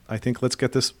I think let's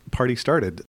get this party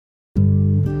started.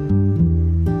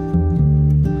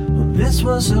 This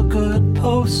was a good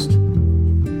post.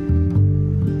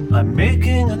 I'm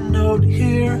making a note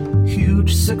here,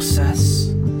 huge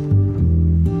success.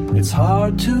 It's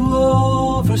hard to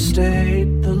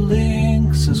overstate the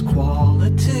links'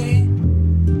 quality.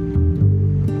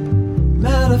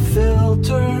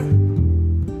 Metafilter.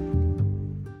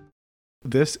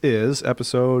 This is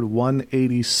episode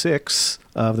 186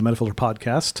 of the Metafilter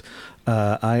podcast.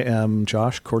 I am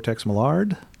Josh Cortex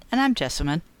Millard. And I'm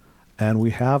Jessamine. And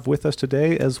we have with us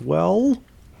today as well...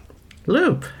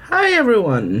 Loop. Hi,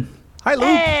 everyone. Hi, Loop.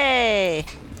 Hey!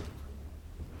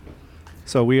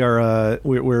 So we are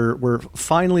we're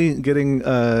finally getting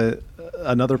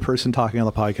another person talking on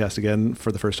the podcast again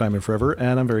for the first time in forever,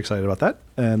 and I'm very excited about that.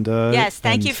 And yes,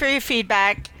 thank you for your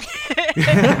feedback.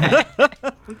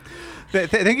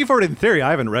 Thank you for it in theory. I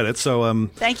haven't read it, so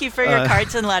thank you for your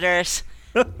cards and letters.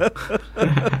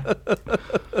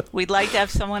 We'd like to have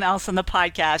someone else on the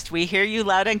podcast. We hear you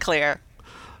loud and clear.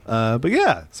 But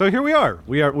yeah, so here we are.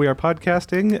 We are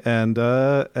podcasting, and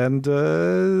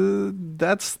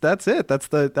that's it. That's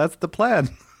the plan.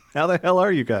 How the hell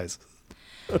are you guys?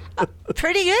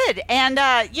 Pretty good. And,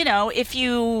 if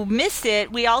you missed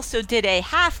it, we also did a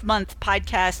half-month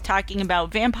podcast talking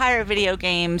about vampire video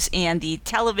games and the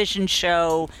television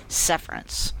show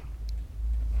Severance.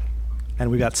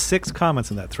 And we got 6 comments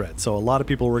in that thread, so a lot of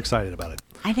people were excited about it.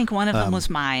 I think one of them was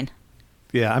mine.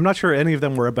 Yeah, I'm not sure any of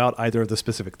them were about either of the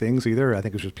specific things either. I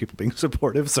think it was just people being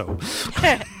supportive, so...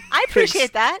 I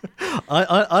appreciate that.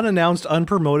 Unannounced,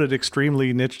 unpromoted,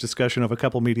 extremely niche discussion of a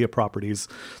couple media properties.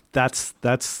 That's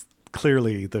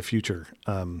clearly the future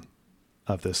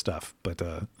of this stuff. But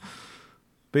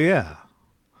yeah.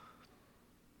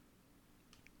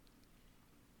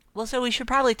 Well, so we should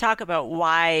probably talk about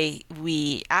why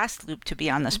we asked Loop to be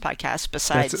on this podcast,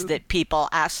 besides that people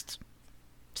asked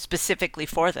specifically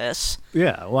for this.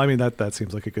 Yeah, well, I mean, that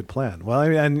seems like a good plan. Well, I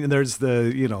mean, and there's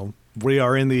the, we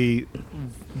are in the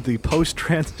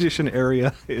post-transition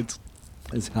area. It's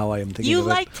how I am thinking of it. You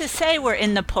like to say we're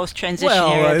in the post-transition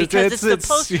area because it's the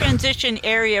post-transition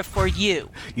area for you.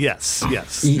 Yes. No,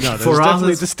 for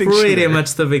us, it's pretty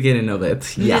much the beginning of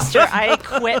it. Yeah. Mr. I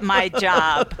quit my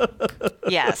job.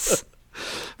 Yes.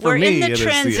 We're in the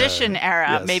transition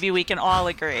era. Yes. Maybe we can all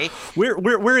agree.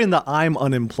 We're in the I'm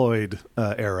unemployed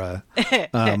era,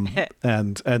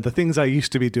 and the things I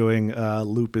used to be doing,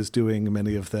 Loop is doing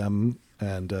many of them,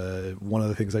 and one of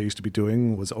the things I used to be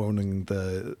doing was owning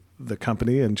the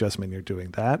company, and Jessamine, you're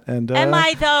doing that. And am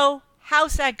I though?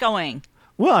 How's that going?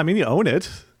 Well, I mean, you own it.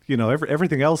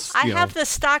 Everything else. I have the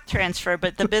stock transfer,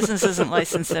 but the business isn't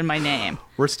licensed in my name.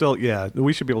 We're still,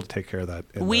 we should be able to take care of that.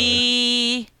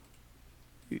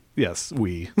 Yes,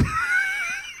 we.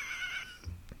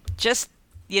 Just,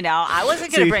 I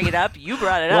wasn't going to bring it up. You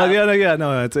brought it up. Well,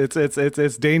 no.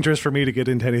 It's dangerous for me to get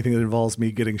into anything that involves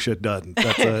me getting shit done.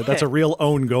 That's a real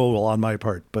own goal on my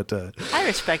part. But I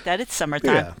respect that. It's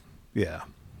summertime. Yeah.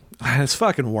 It's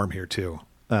fucking warm here too.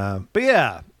 But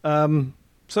yeah.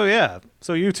 So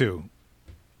you two.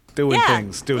 Doing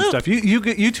Loop. stuff.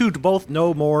 You two both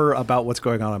know more about what's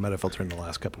going on Metafilter in the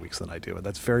last couple of weeks than I do, and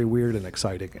that's very weird and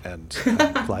exciting. And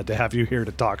I'm glad to have you here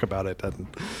to talk about it and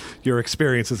your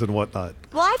experiences and whatnot.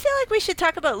 Well, I feel like we should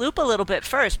talk about Loop a little bit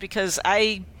first, because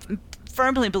I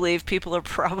firmly believe people are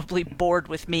probably bored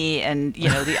with me and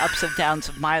the ups and downs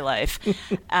of my life,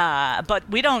 but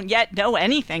we don't yet know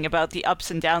anything about the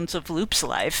ups and downs of Loop's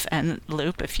life. And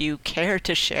Loop, if you care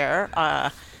to share,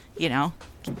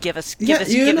 Give us your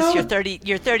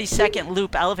 30-second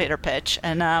Loop elevator pitch,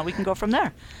 and we can go from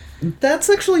there.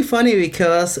 That's actually funny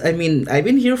because, I've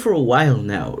been here for a while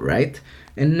now, right?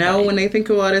 And now when I think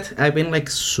about it, I've been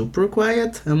super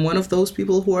quiet. I'm one of those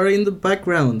people who are in the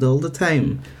background all the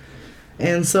time.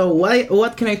 And so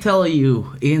what can I tell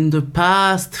you? In the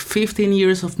past 15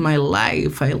 years of my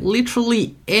life,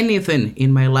 literally anything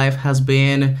in my life has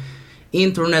been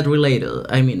internet related.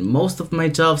 Most of my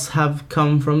jobs have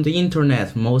come from the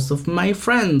internet. Most of my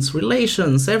friends,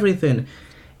 relations, everything.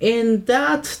 And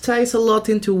that ties a lot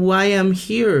into why I'm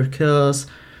here, because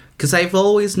I've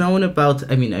always known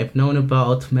about, I've known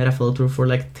about Metafilter for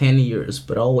 10 years,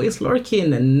 but always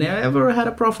lurking and never had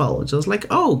a profile. Just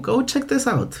go check this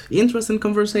out. Interesting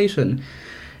conversation.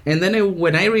 And then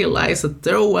when I realized that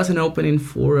there was an opening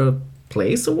for a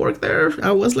place to work there,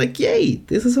 I was like, yay,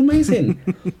 this is amazing.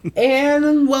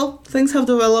 And things have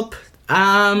developed.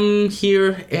 I'm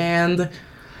here, and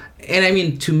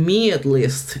to me at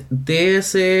least,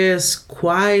 this is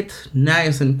quite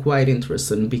nice and quite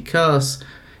interesting because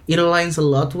it aligns a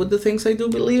lot with the things I do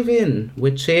believe in,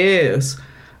 which is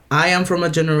I am from a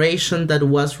generation that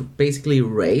was basically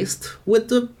raised with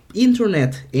the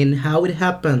internet and how it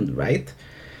happened, right?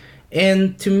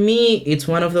 And to me, it's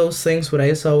one of those things where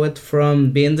I saw it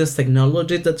from being this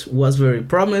technology that was very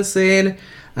promising,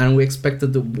 and we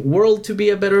expected the world to be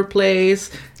a better place.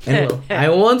 And well, I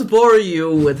won't bore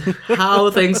you with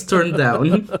how things turned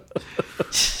down.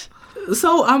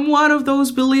 So I'm one of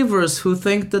those believers who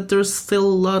think that there's still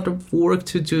a lot of work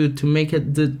to do to make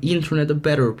the internet a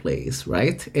better place,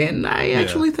 right? And I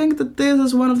actually think that this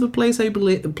is one of the places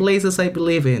I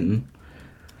believe in.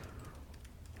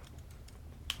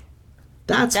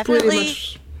 That's Definitely. pretty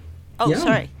much... Oh, Yeah.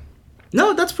 sorry.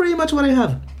 No, that's pretty much what I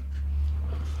have.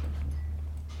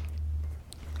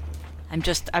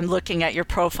 I'm looking at your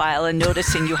profile and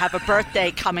noticing you have a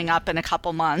birthday coming up in a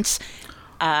couple months.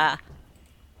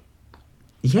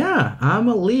 Yeah, I'm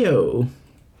a Leo.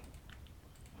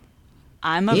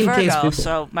 I'm a In case Virgo, people-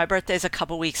 so my birthday's a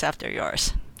couple weeks after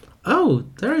yours. Oh,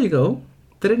 there you go.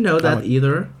 Didn't know that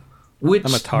either. Which,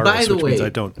 I'm a Taurus, by the which way, means I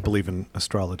don't believe in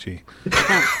astrology.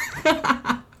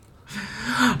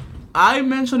 I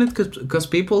mention it because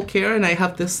people care, and I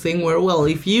have this thing where, well,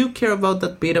 if you care about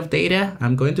that bit of data,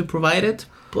 I'm going to provide it.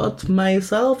 But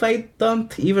myself, I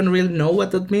don't even really know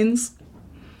what that means.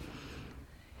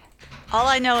 All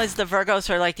I know is the Virgos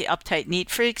are like the uptight neat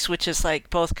freaks, which is like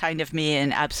both kind of me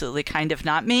and absolutely kind of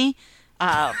not me.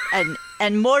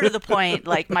 And more to the point,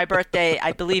 like my birthday,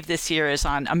 I believe this year is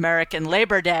on American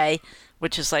Labor Day,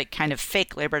 which is like kind of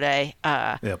fake Labor Day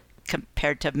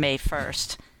compared to May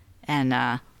 1st.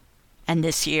 And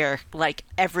this year, like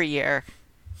every year,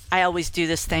 I always do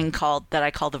this thing that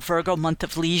I call the Virgo month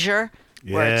of leisure,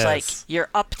 where it's like you're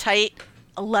uptight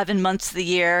 11 months of the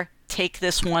year, take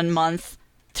this 1 month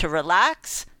to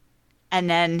relax, and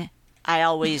then I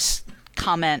always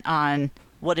comment on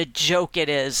what a joke it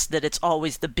is that it's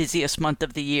always the busiest month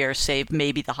of the year, save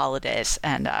maybe the holidays,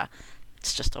 and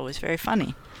it's just always very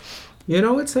funny. You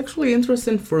know, it's actually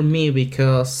interesting for me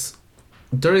because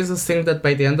there is this thing that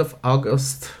by the end of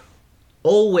August,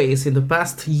 always in the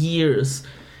past years,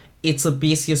 it's the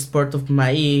busiest part of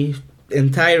my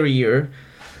entire year.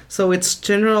 So it's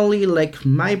generally like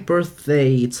my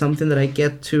birthday, it's something that I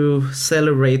get to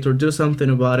celebrate or do something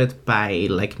about it by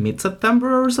like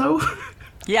mid-September or so.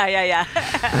 Yeah.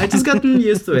 I just gotten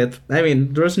used to it. I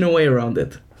mean, there's no way around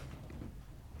it.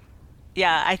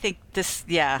 Yeah, I think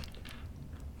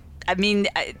I mean,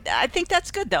 I think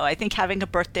that's good, though. I think having a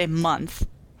birthday month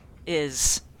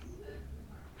is...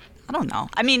 I don't know.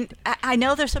 I mean, I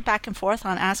know there's a back and forth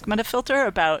on Ask Metafilter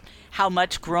about how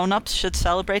much grown-ups should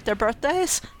celebrate their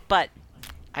birthdays, but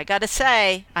I gotta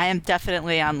say, I am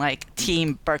definitely on, like,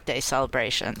 team birthday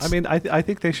celebrations. I mean, I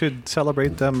think they should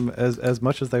celebrate them as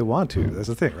much as they want to. That's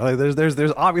the thing. Right?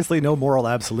 There's obviously no moral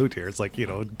absolute here. It's like, you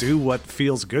know, do what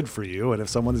feels good for you, and if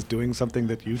someone is doing something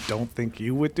that you don't think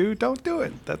you would do, don't do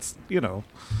it. That's, you know...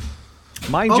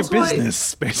 Mind Also, your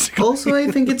business, basically. Also, I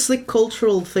think it's the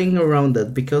cultural thing around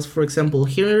it because, for example,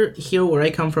 here where I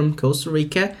come from, Costa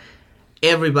Rica,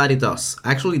 everybody does.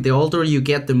 Actually, the older you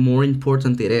get, the more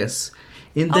important it is.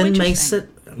 And then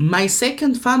my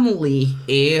second family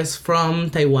is from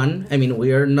Taiwan. I mean,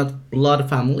 we are not a lot of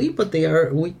family, but they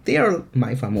are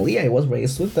my family. I was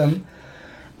raised with them,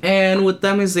 and with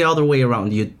them is the other way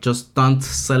around. You just don't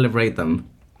celebrate them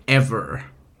ever,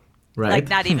 right? Like,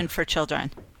 not even for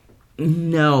children.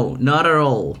 No, not at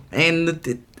all.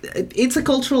 And it's a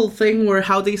cultural thing where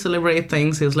how they celebrate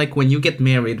things is like when you get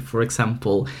married, for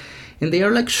example, and they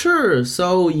are like, sure,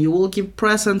 so you will give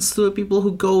presents to the people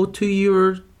who go to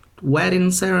your wedding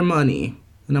ceremony.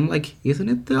 And I'm like, isn't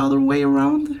it the other way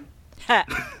around?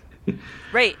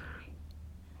 Right.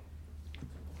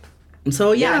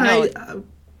 So yeah, no.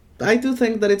 I do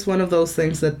think that it's one of those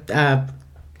things that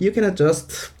you can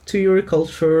adjust to your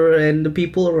culture and the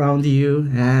people around you,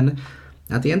 and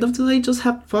at the end of the day, just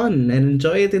have fun and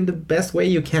enjoy it in the best way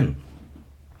you can.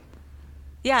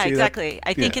 Yeah, exactly.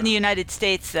 I think yeah. in the United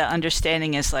States, the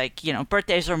understanding is like, you know,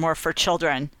 birthdays are more for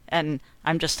children. And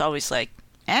I'm just always like,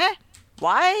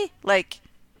 why? Like,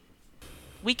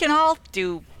 we can all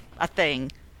do a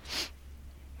thing.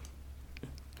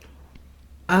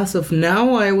 As of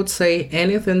now, I would say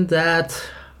anything that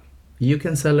you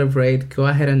can celebrate, go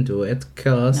ahead and do it,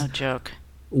 because No joke.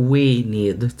 we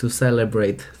need to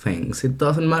celebrate things. It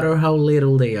doesn't matter how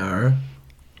little they are.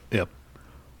 Yep.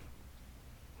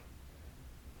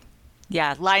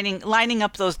 Yeah, lining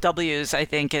up those W's, I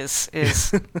think, is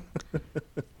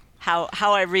how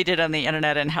I read it on the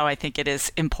internet and how I think it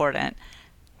is important.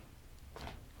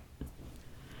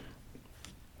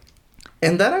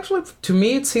 And that actually, to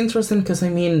me, it's interesting because, I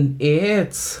mean,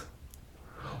 it's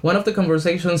one of the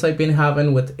conversations I've been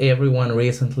having with everyone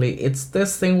recently, it's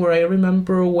this thing where I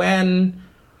remember when,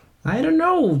 I don't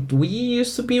know, we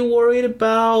used to be worried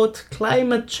about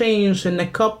climate change and a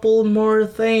couple more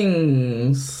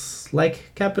things,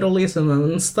 like capitalism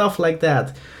and stuff like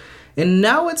that. And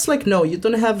now it's like, no, you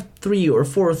don't have 3 or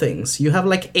 4 things. You have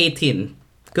like 18.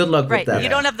 Good luck with that. You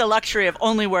don't have the luxury of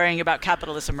only worrying about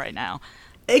capitalism right now.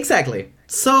 Exactly.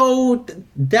 So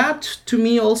that to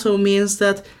me also means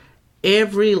that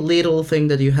every little thing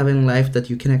that you have in life that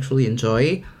you can actually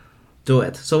enjoy, do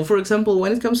it. So for example,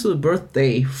 when it comes to the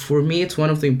birthday, for me it's one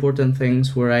of the important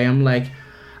things where I am like,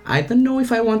 I don't know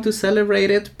if I want to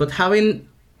celebrate it, but having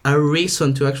a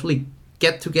reason to actually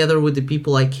get together with the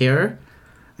people I care,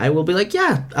 I will be like,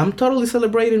 yeah, I'm totally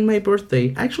celebrating my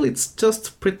birthday. Actually, it's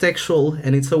just pretextual,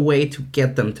 and it's a way to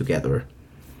get them together.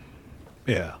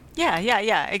 Yeah.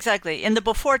 Yeah, exactly. In the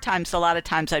before times, a lot of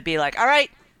times I'd be like, all right,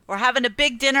 we're having a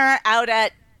big dinner out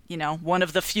at, one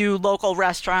of the few local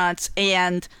restaurants,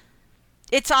 and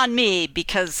it's on me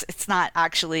because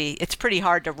it's pretty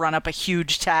hard to run up a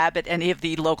huge tab at any of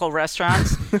the local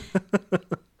restaurants.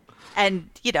 And,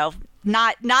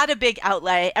 not a big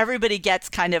outlay. Everybody gets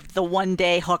kind of the one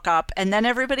day hookup, and then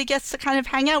everybody gets to kind of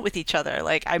hang out with each other.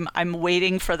 Like I'm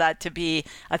waiting for that to be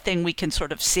a thing we can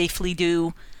sort of safely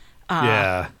do.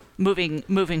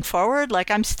 Moving forward. Like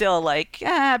I'm still like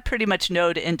pretty much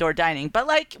no to indoor dining, but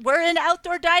like we're in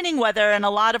outdoor dining weather, and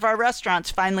a lot of our restaurants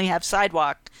finally have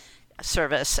sidewalk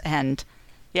service, and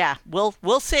yeah,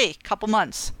 we'll see. Couple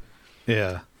months.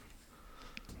 Yeah.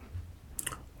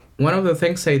 One of the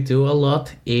things I do a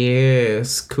lot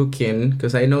is cooking,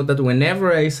 because I know that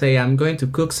whenever I say I'm going to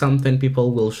cook something,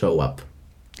 people will show up.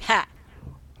 Ha!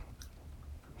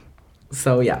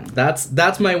 So yeah,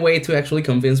 that's my way to actually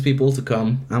convince people to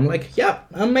come. I'm like, yeah,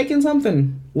 I'm making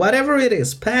something. Whatever it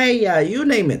is, paella, you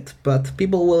name it. But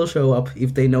people will show up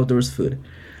if they know there's food.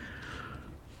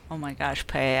 Oh my gosh,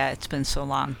 paella, it's been so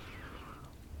long.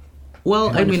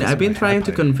 Well, I mean, I've been trying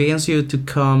to convince you to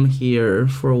come here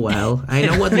for a while. I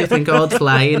know what you think about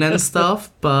flying and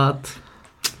stuff, but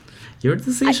your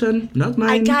decision, not mine.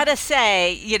 I gotta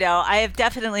say, I have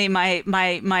definitely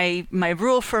my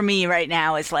rule for me right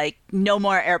now is like no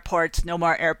more airports, no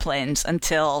more airplanes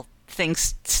until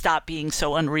things stop being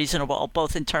so unreasonable,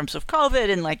 both in terms of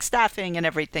COVID and like staffing and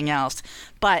everything else.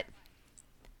 But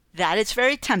that is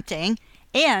very tempting,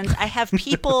 and I have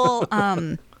people.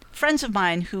 Friends of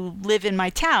mine who live in my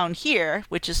town here,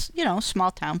 which is,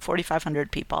 small town, 4,500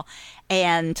 people,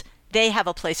 and they have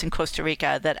a place in Costa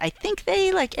Rica that I think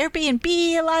they like Airbnb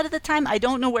a lot of the time. I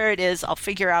don't know where it is. I'll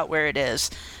figure out where it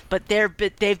is. But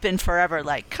they've been forever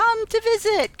like, come to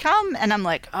visit, come. And I'm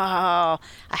like, oh,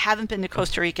 I haven't been to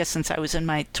Costa Rica since I was in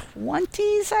my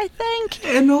 20s, I think.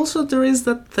 And also there is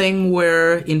that thing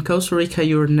where in Costa Rica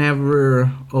you're never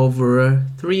over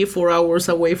 3-4 hours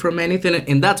away from anything.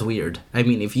 And that's weird. I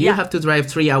mean, if you have to drive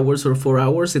 3 hours or 4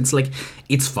 hours, it's like,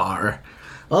 it's far.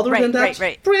 Other than that,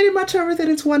 pretty much everything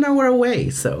is 1 hour away,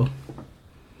 so.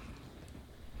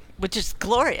 Which is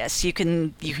glorious. You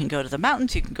can go to the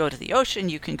mountains, you can go to the ocean,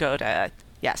 you can go to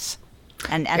yes.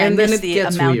 And I miss the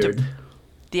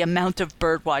amount of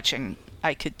bird watching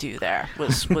I could do there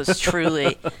was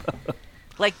truly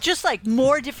like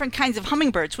more different kinds of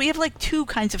hummingbirds. We have like 2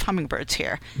 kinds of hummingbirds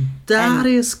here. That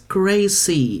is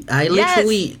crazy. I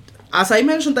literally, as I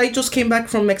mentioned, I just came back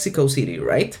from Mexico City,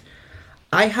 right?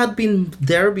 I had been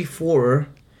there before,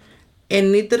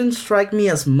 and it didn't strike me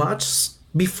as much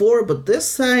before, but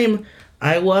this time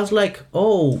I was like,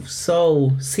 oh,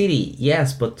 so city,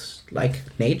 yes, but like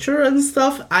nature and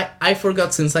stuff? I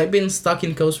forgot, since I've been stuck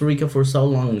in Costa Rica for so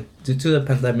long due to the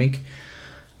pandemic,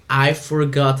 I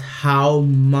forgot how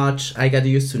much I got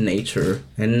used to nature.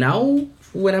 And now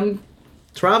when I'm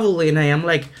traveling, I am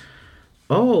like,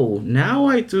 oh, now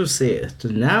I do see it.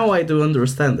 Now I do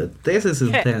understand it. This is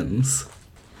intense.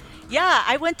 Yeah,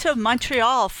 I went to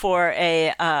Montreal for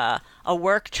a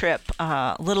work trip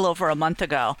a little over a month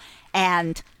ago,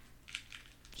 and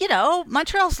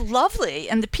Montreal's lovely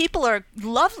and the people are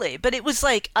lovely, but it was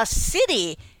like a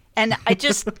city, and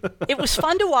it was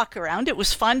fun to walk around. It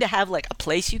was fun to have like a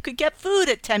place you could get food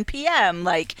at 10 p.m.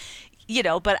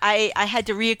 but I had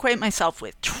to reacquaint myself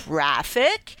with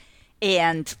traffic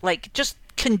and like just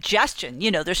congestion.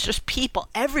 There's just people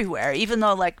everywhere, even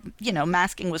though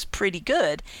masking was pretty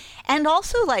good. And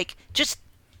also like just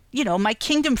my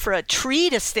kingdom for a tree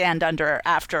to stand under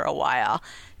after a while,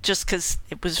 just because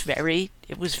it was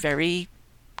very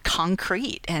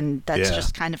concrete, and that's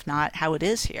just kind of not how it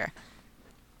is here.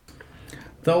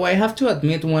 Though I have to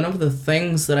admit, one of the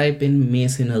things that I've been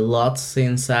missing a lot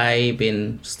since I've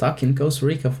been stuck in Costa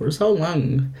Rica for so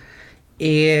long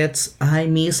It's I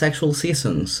miss actual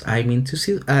seasons. I miss to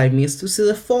see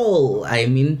the fall. I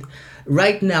mean,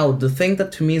 right now the thing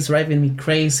that to me is driving me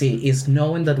crazy is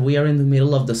knowing that we are in the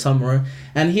middle of the summer,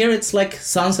 and here it's like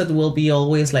sunset will be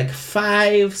always like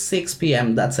 5-6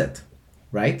 p.m. That's it,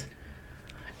 right?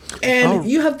 And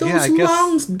you have those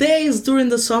long days during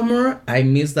the summer. I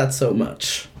miss that so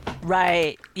much.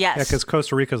 Right. Yes. Yeah, because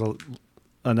Costa Rica's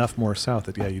enough more south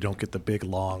that you don't get the big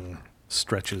long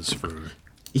stretches for.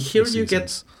 Here you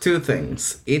get two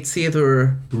things. It's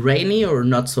either rainy or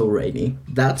not so rainy.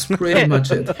 That's pretty much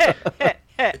it.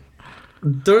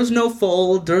 There's no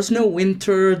fall, there's no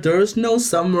winter, there's no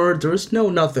summer, there's no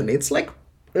nothing. It's like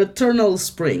eternal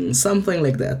spring, something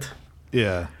like that.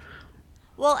 Yeah.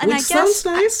 Well, and Which I guess sounds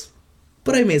nice,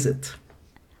 but I miss it.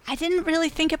 I didn't really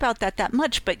think about that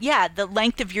much, but yeah, the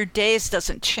length of your days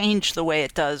doesn't change the way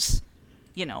it does,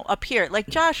 up here. Like,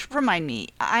 Josh, remind me,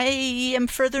 I am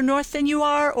further north than you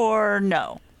are, or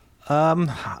no?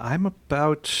 I'm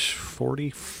about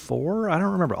 44. I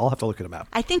don't remember. I'll have to look at a map.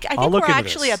 I think we're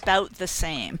actually about the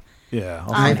same. Yeah.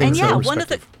 I think so. One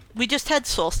of we just had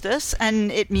solstice,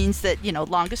 and it means that,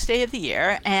 longest day of the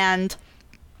year, and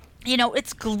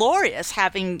it's glorious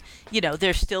having,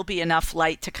 there still be enough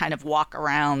light to kind of walk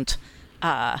around,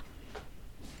 at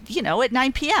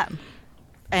 9 p.m.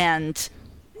 And,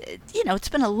 it's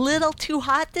been a little too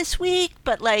hot this week,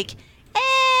 but that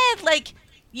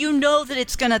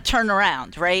it's going to turn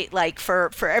around, right? Like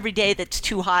for every day that's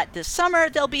too hot this summer,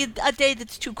 there'll be a day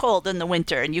that's too cold in the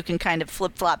winter, and you can kind of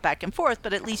flip-flop back and forth,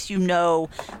 but at least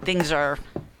they're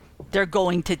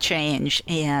going to change,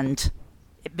 and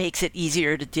it makes it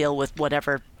easier to deal with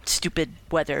whatever stupid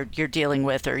weather you're dealing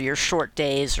with, or your short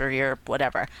days, or your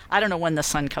whatever. I don't know when the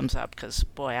sun comes up, because,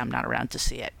 boy, I'm not around to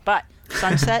see it. But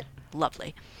sunset,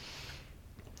 lovely.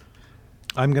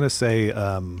 I'm going to say,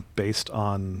 based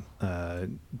on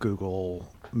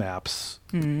Google Maps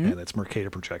and its Mercator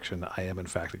projection, I am, in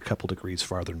fact, a couple degrees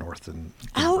farther north than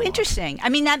Vermont. Interesting. I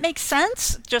mean, that makes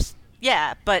sense.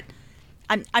 But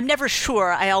I'm never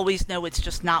sure. I always know it's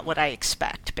just not what I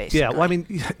expect, basically. Yeah, well, I mean,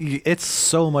 it's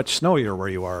so much snowier where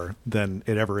you are than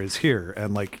it ever is here.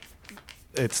 And,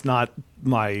 it's not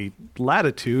my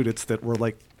latitude. It's that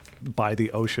we're, by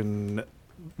the ocean.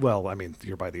 Well, I mean,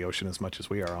 you're by the ocean as much as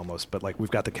we are almost. But,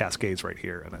 we've got the Cascades right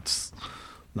here. And it's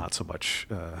not so much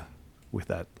with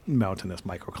that mountainous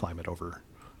microclimate over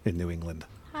in New England.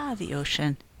 Ah, the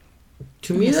ocean.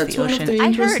 To me, that's one of the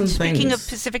interesting I heard, things. Speaking of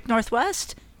Pacific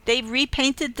Northwest, they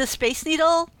repainted the Space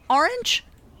Needle orange.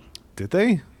 Did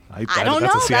they? I don't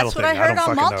know. That's what I heard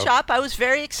on Malt Shop. I was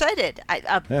very excited.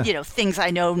 Things I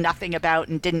know nothing about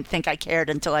and didn't think I cared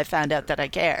until I found out that I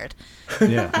cared.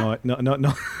 Yeah. No.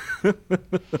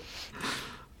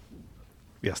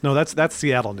 Yes. No. That's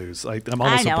Seattle news. I'm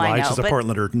almost obliged as a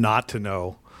Portlander not to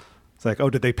know. It's like, oh,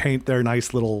 did they paint their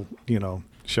nice little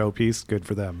showpiece? Good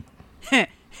for them.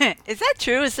 Is that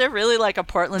true? Is there really a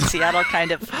Portland, Seattle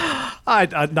kind of?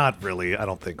 Not really. I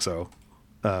don't think so.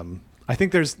 I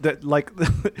think there's that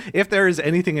if there is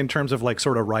anything in terms of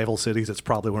sort of rival cities, it's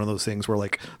probably one of those things where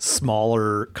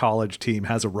smaller college team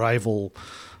has a rival,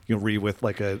 with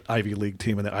a Ivy League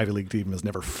team, and the Ivy League team has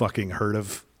never fucking heard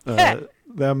of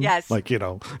them. Yes.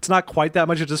 It's not quite that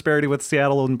much a disparity with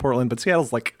Seattle and Portland, but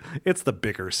Seattle's it's the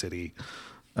bigger city.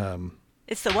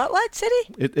 It's the what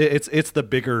city? It's the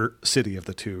bigger city of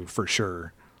the two for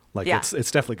sure. Yeah.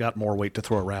 It's definitely got more weight to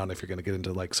throw around if you're going to get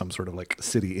into some sort of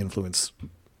city influence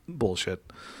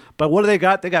bullshit. But what do they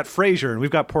got? They got Frasier, and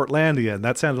we've got Portlandia, and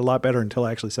that sounded a lot better until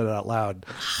I actually said it out loud.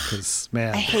 Because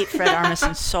man, I hate Fred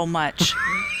Armisen so much.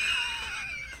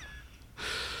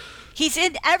 He's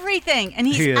in everything, and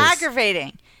he's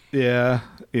aggravating. Yeah.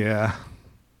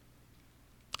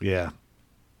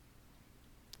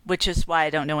 Which is why I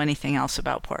don't know anything else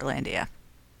about Portlandia.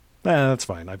 That's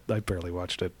fine. I barely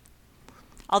watched it.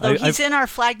 Although he's in Our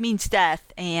Flag Means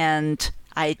Death, and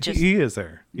I just he is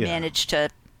there. Yeah. Managed to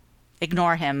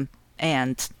ignore him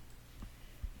and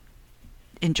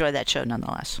enjoy that show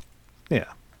nonetheless.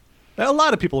 Yeah. A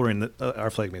lot of people were in Our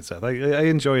Flag Means Death. I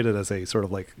enjoyed it as a sort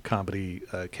of comedy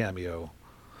cameo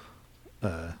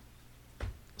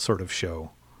sort of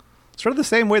show. Sort of the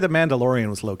same way The Mandalorian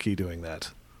was low-key doing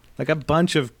that. A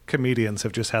bunch of comedians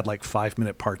have just had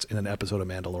 5-minute parts in an episode of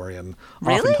Mandalorian.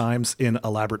 Really? Oftentimes in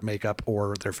elaborate makeup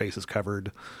or their faces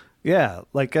covered. Yeah.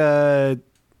 God,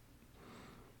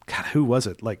 who was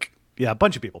it? A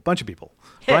bunch of people.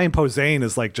 Brian Posehn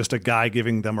is just a guy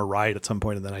giving them a ride at some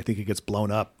point, and then I think he gets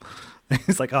blown up.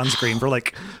 He's on screen for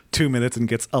 2 minutes and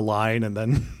gets a line, and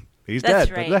then he's That's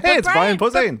dead. Right. But, hey, it's Brian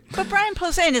Posehn. But Brian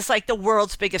Posehn is the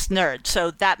world's biggest nerd, so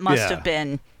that must have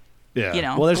been Yeah. you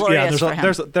know, well, glorious for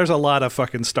him. there's a lot of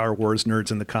fucking Star Wars nerds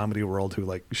in the comedy world who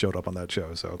like showed up on that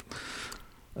show. So,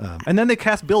 and then they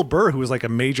cast Bill Burr, who was like a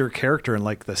major character in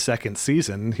like the second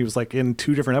season. He was like in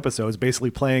 2 different episodes, basically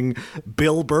playing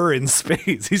Bill Burr in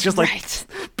space. He's just like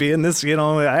being this, you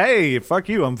know, hey, fuck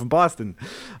you, I'm from Boston.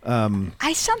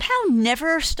 I somehow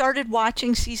never started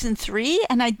watching season 3,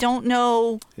 and I don't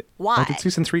know why. Did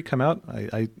season 3 come out?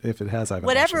 I if it has, I haven't.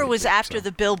 Whatever watched was anything, after so.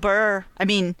 the Bill Burr. I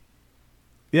mean,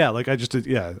 Yeah, like I just did.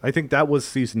 Yeah, I think that was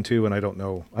season 2, and I don't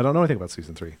know anything about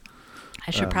season 3.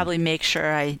 I should probably make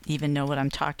sure I even know what I'm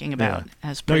talking about.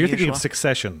 As per No, you're usual. thinking of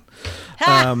Succession.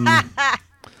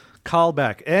 Call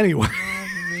back. Anyway,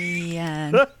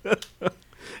 Yeah.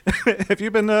 have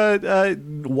you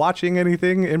been watching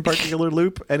anything in particular,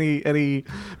 Loop? Any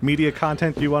media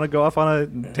content you want to go off on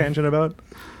a tangent about?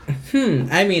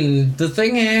 I mean, the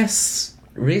thing is,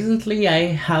 recently I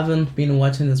haven't been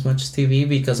watching as much TV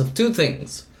because of 2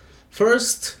 things.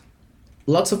 First,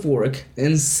 lots of work,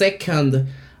 and second,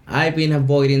 I've been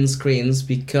avoiding screens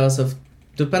because of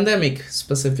the pandemic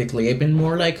specifically. I've been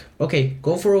more like, okay,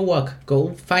 go for a walk,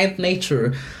 go find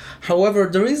nature. However,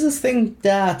 there is this thing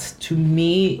that to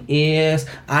me is,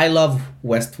 I love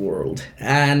Westworld,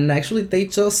 and actually they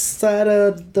just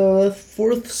started the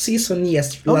 4th season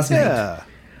last night.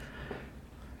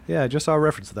 Yeah, I just saw a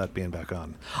reference to that being back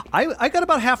on. I got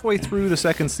about halfway through the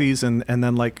second season and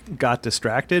then like got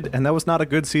distracted, and that was not a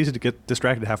good season to get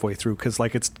distracted halfway through because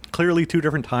like it's clearly 2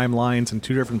 different timelines and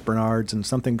 2 different Bernards and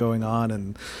something going on,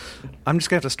 and I'm just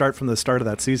gonna have to start from the start of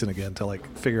that season again to like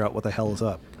figure out what the hell is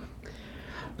up.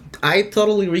 I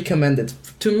totally recommend it.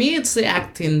 To me, it's the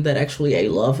acting that actually I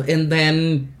love, and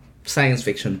then science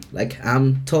fiction. Like,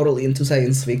 I'm totally into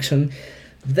science fiction.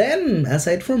 Then,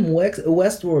 aside from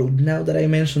Westworld, now that I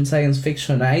mentioned science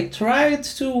fiction, I tried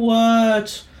to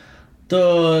watch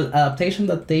the adaptation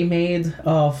that they made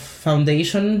of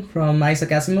Foundation from Isaac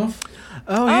Asimov.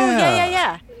 Oh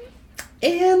yeah.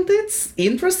 And it's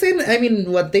interesting. I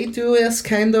mean, what they do is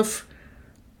kind of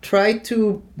try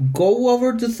to go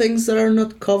over the things that are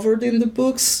not covered in the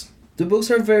books. The books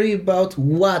are very about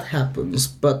what happens,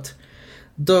 but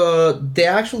the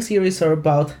actual series are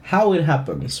about how it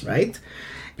happens, right?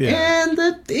 Yeah. And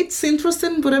it's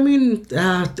interesting, but I mean,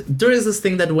 there is this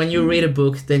thing that when you read a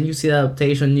book, then you see the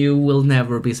adaptation, you will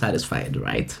never be satisfied,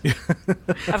 right?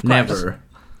 Of course. Never.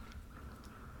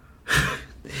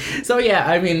 So yeah,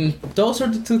 I mean, those are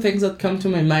the 2 things that come to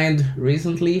my mind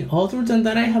recently. Other than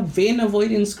that, I have been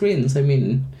avoiding screens. I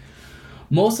mean,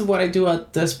 most of what I do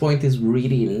at this point is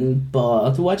reading,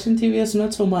 but watching TV is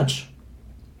not so much.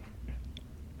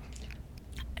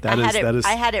 That is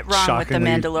I had it wrong with The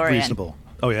shockingly Mandalorian. Reasonable.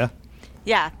 Oh yeah.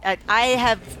 Yeah,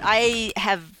 I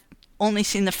have only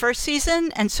seen the first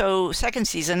season, and so second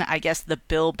season, I guess the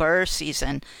Bill Burr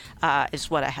season, is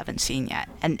what I haven't seen yet,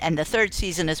 and the 3rd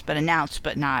season has been announced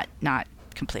but not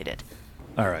completed.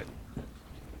 All right.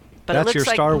 But That's it looks your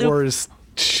like Star Luke, Wars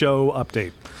show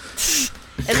update.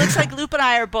 It looks like Loop and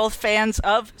I are both fans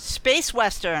of space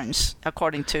westerns,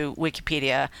 according to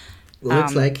Wikipedia.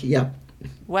 Looks like, yeah.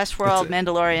 Westworld,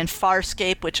 Mandalorian,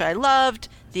 Farscape, which I loved,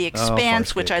 The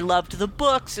Expanse, which Farscape. I loved the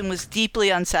books and was deeply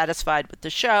unsatisfied with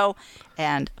the show,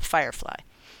 and Firefly.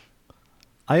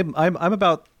 I'm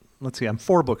about, let's see, I'm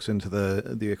 4 books into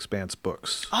the Expanse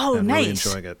books. Oh, and nice.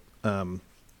 Really enjoying it,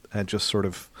 and just sort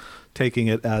of taking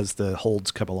it as the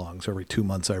holds come along. So every 2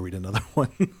 months I read another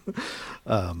one.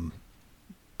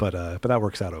 But that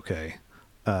works out okay.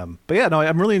 But yeah, no,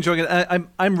 I'm really enjoying it.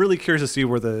 I'm really curious to see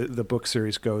where the book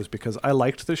series goes, because I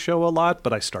liked the show a lot,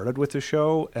 but I started with the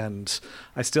show and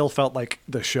I still felt like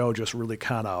the show just really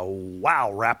kind of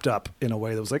wrapped up in a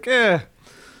way that was like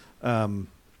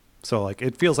so like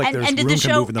it feels like there's and did room the to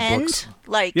show move in the end? books.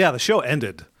 Like, Yeah, the show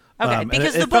ended. okay, And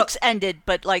because it the felt- books ended,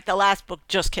 but like the last book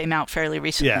just came out fairly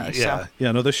recently. So.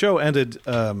 No, the show ended.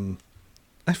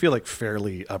 I feel like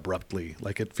fairly abruptly.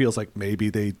 Like it feels like maybe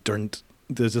they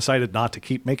decided not to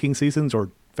keep making seasons,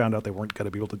 or found out they weren't going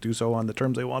to be able to do so on the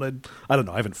terms they wanted. I don't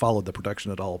know. I haven't followed the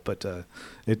production at all, but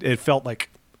it felt like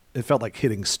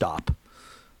hitting stop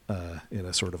in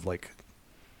a sort of like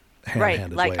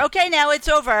hand-handed Right, like, way. okay, now it's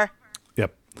over.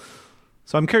 Yep.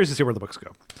 So I'm curious to see where the books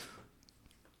go.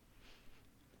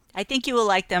 I think you will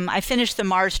like them. I finished the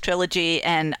Mars trilogy,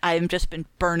 and I've just been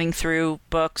burning through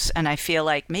books, and I feel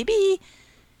like maybe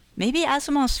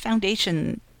Asimov's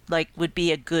Foundation like would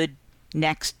be a good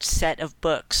next set of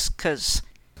books, because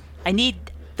I need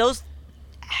those.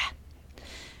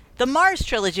 The Mars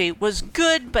trilogy was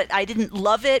good, but I didn't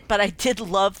love it, but I did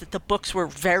love that the books were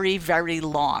very, very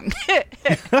long.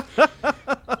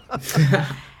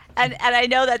 And I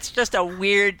know that's just a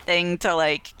weird thing to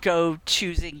like go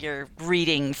choosing your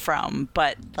reading from,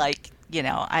 but like, you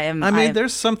know, I mean,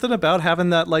 there's something about having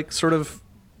that like sort of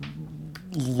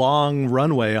long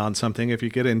runway on something if you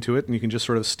get into it and you can just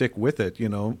sort of stick with it, you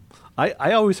know.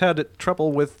 I always had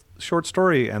trouble with short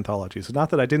story anthologies. Not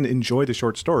that I didn't enjoy the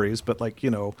short stories, but like, you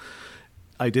know,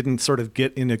 I didn't sort of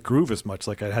get in a groove as much.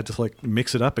 Like I had to like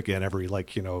mix it up again every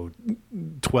like, you know,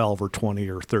 12 or 20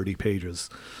 or 30 pages.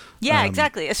 Yeah,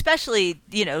 exactly. Especially,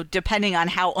 you know, depending on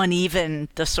how uneven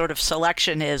the sort of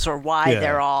selection is or why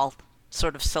they're all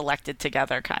sort of selected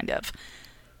together, kind of.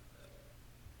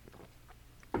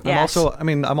 Yes.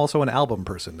 I'm also an album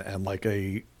person and like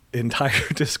a entire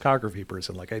discography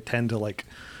person. Like I tend to like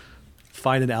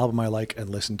find an album I like and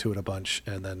listen to it a bunch,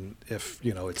 and then if,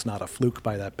 you know, it's not a fluke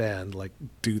by that band, like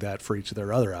do that for each of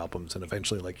their other albums, and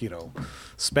eventually like, you know,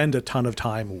 spend a ton of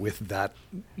time with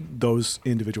those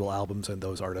individual albums and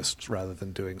those artists rather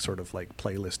than doing sort of like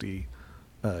playlisty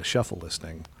shuffle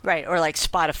listening. Right, or like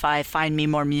Spotify, find me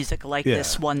more music like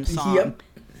this one song. Yep.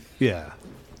 Yeah,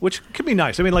 which can be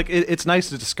nice. I mean, like it's nice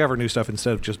to discover new stuff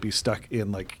instead of just be stuck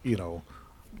in like, you know,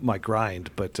 my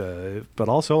grind, but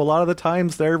also a lot of the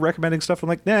times they're recommending stuff I'm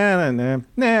like, nah.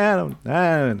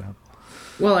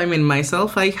 Well, I mean,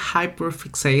 myself, I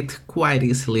hyperfixate quite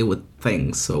easily with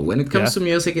things. So when it comes to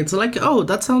music, it's like, oh,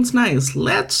 that sounds nice.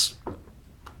 Let's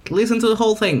listen to the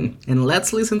whole thing, and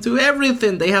let's listen to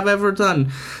everything they have ever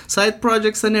done, side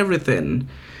projects and everything.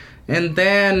 And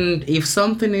then if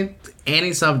something,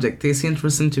 any subject is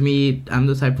interesting to me, I'm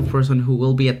the type of person who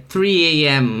will be at 3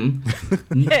 a.m.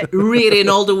 reading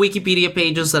all the Wikipedia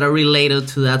pages that are related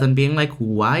to that and being like,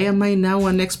 why am I now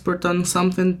an expert on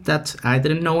something that I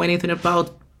didn't know anything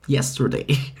about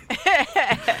yesterday?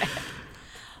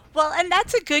 Well, and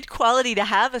that's a good quality to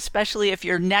have, especially if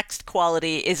your next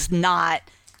quality is not,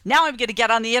 now I'm going to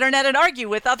get on the internet and argue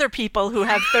with other people who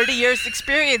have 30 years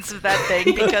experience of that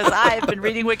thing because I've been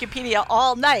reading Wikipedia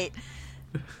all night.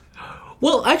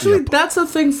 Well, actually, that's a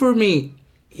thing for me.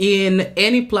 In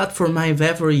any platform I've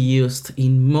ever used,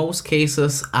 in most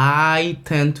cases, I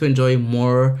tend to enjoy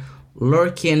more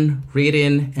lurking,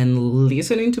 reading, and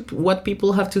listening to what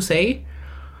people have to say.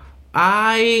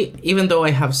 Even though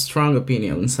I have strong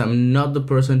opinions, I'm not the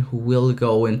person who will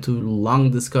go into long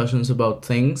discussions about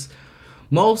things.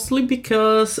 Mostly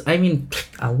because, I mean,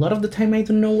 a lot of the time I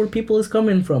don't know where people is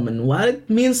coming from and what it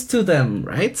means to them,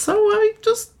 right? So I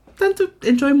just tend to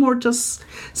enjoy more just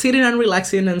sitting and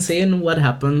relaxing and seeing what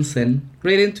happens and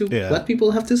reading to what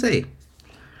people have to say.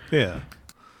 Yeah.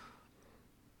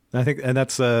 I think, and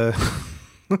that's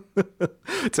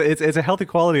it's a healthy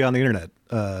quality on the internet,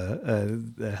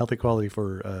 a healthy quality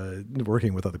for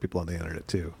working with other people on the internet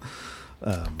too.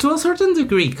 To a certain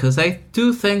degree, because I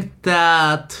do think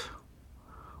that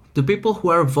the people who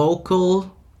are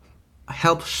vocal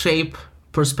help shape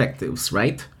perspectives,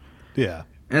 right? Yeah.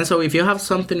 And so if you have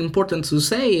something important to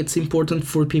say, it's important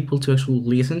for people to actually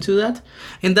listen to that.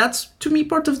 And that's, to me,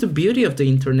 part of the beauty of the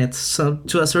internet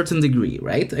to a certain degree,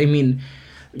 right? I mean,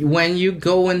 when you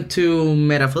go into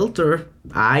Metafilter,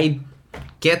 I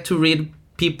get to read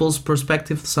people's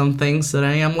perspectives on things that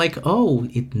I am like, oh,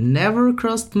 it never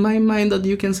crossed my mind that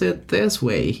you can say it this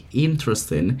way.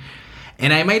 Interesting.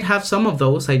 And I might have some of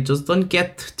those, I just don't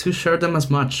get to share them as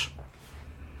much.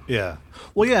 Yeah.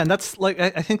 Well, yeah, and that's like,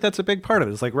 I think that's a big part of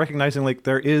it. It's like recognizing like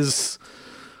there is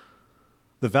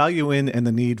the value in and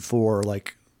the need for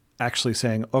like actually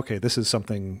saying, okay, this is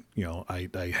something, you know,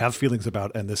 I have feelings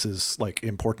about, and this is like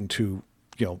important to,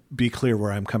 you know, be clear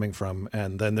where I'm coming from.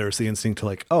 And then there's the instinct to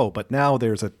like, oh, but now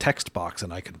there's a text box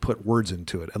and I can put words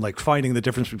into it, and like finding the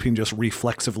difference between just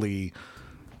reflexively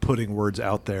putting words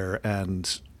out there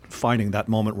and finding that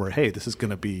moment where, hey, this is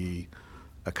going to be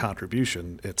a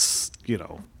contribution. It's, you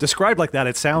know, described like that,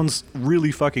 it sounds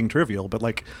really fucking trivial, but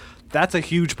like that's a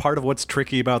huge part of what's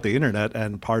tricky about the internet,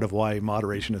 and part of why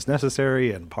moderation is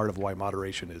necessary, and part of why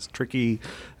moderation is tricky,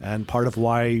 and part of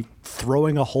why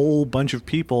throwing a whole bunch of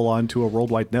people onto a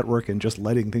worldwide network and just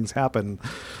letting things happen,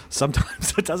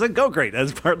 sometimes it doesn't go great.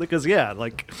 That's partly because, yeah,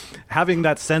 like having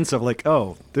that sense of like,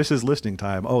 oh, this is listening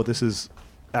time, oh, this is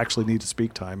actually need to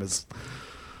speak time, is,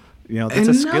 you know, it's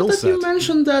a skill set. And now that you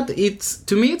mentioned that,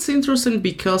 to me it's interesting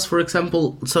because, for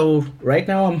example, so right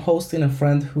now I'm hosting a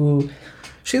friend who,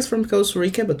 she's from Costa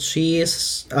Rica, but she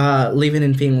is living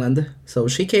in Finland. So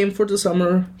she came for the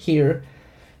summer here.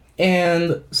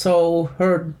 And so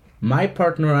my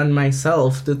partner and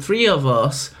myself, the three of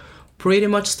us, pretty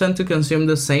much tend to consume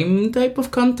the same type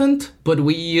of content, but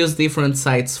we use different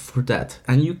sites for that.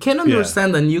 And you can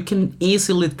understand and you can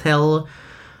easily tell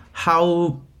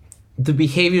how the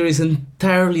behavior is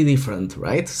entirely different,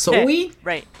 right? So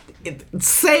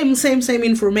same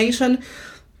information,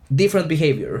 different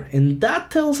behavior. And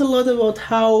that tells a lot about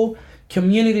how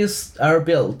communities are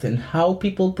built and how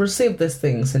people perceive these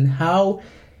things and how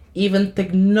even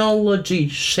technology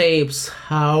shapes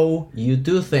how you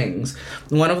do things.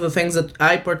 One of the things that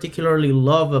I particularly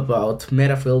love about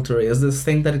Metafilter is this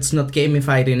thing that it's not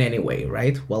gamified in any way,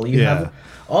 right? Well, you have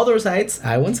other sites,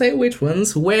 I won't say which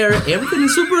ones, where everything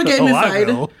is super gamified. Oh,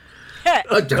 I know.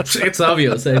 It's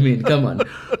obvious, I mean, come on.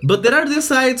 But there are these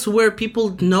sites where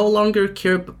people no longer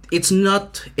care. It's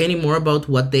not anymore about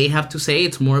what they have to say.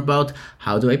 It's more about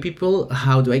how do I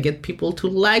get people to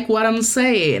like what I'm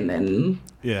saying. And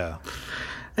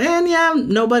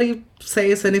nobody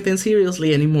says anything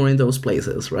seriously anymore in those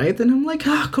places, right? And I'm like,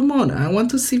 come on, I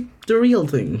want to see the real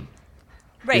thing.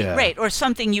 Right. Or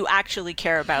something you actually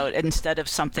care about instead of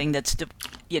something that's,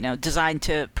 designed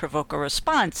to provoke a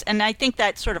response. And I think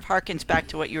that sort of harkens back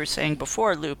to what you were saying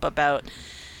before, Loop, about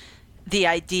the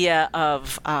idea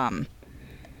of,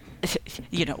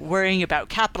 worrying about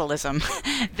capitalism.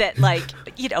 That,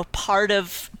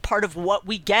 part of what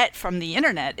we get from the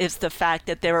internet is the fact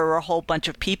that there are a whole bunch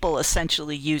of people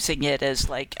essentially using it as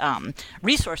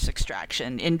resource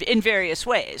extraction in various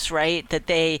ways, right? That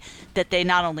they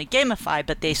not only gamify,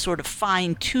 but they sort of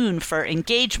fine tune for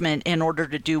engagement in order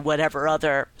to do whatever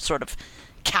other sort of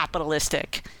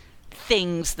capitalistic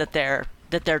things that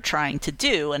they're trying to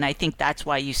do. And I think that's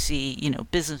why you see,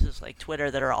 businesses like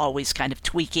Twitter that are always kind of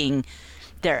tweaking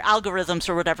their algorithms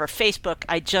or whatever. Facebook,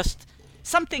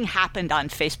 something happened on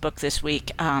Facebook this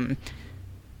week,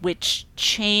 which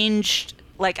changed,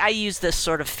 I use this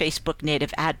sort of Facebook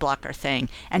native ad blocker thing,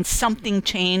 and something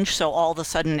changed, so all of a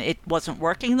sudden it wasn't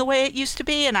working the way it used to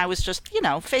be, and I was just,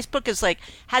 Facebook is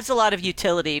has a lot of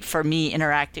utility for me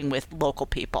interacting with local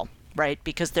people, right?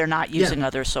 Because they're not using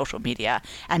other social media,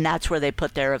 and that's where they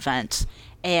put their events.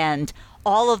 And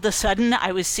all of a sudden,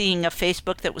 I was seeing a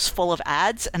Facebook that was full of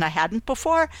ads, and I hadn't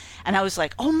before. And I was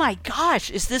like, oh my gosh,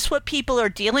 is this what people are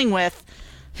dealing with?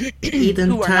 It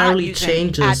entirely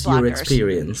changes your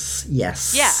experience.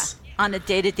 Yes. Yeah, on a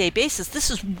day-to-day basis. This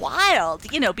is wild,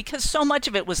 because so much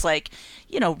of it was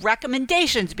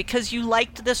recommendations. Because you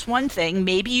liked this one thing,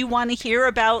 maybe you want to hear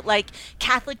about,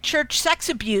 Catholic Church sex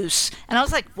abuse. And I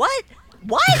was like, what?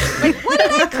 What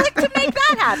did I click to make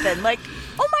that happen?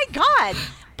 Oh my God.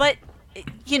 But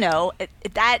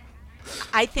that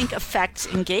I think affects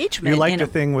engagement. You liked a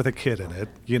thing with a kid in it,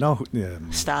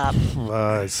 Stop.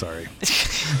 Sorry.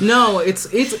 No,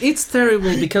 it's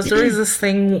terrible because there is this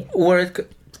thing where,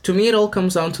 to me, it all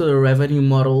comes down to the revenue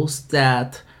models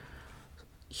that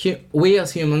we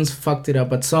as humans fucked it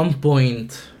up at some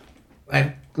point,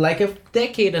 like a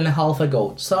decade and a half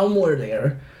ago, somewhere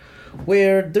there,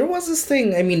 where there was this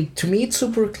thing. I mean, to me, it's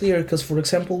super clear because, for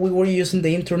example, we were using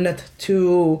the internet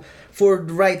for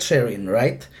ride sharing,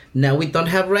 right? Now we don't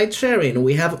have ride sharing.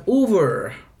 We have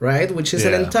Uber, right? Which is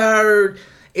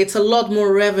it's a lot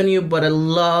more revenue, but a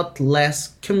lot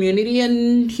less community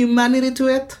and humanity to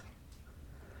it.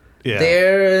 Yeah.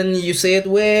 There, and you see it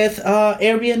with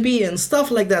Airbnb and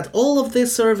stuff like that. All of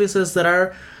these services that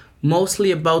are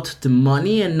mostly about the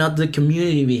money and not the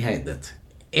community behind it.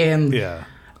 And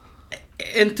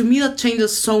to me, that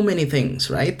changes so many things,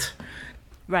 right?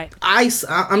 Right.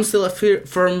 I'm still a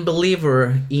firm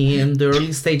believer in the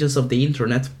early stages of the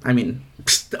internet. I mean,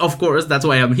 of course, that's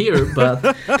why I'm here,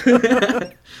 but...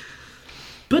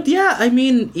 But yeah, I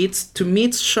mean, to me,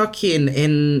 it's shocking.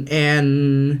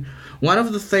 And one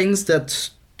of the things that,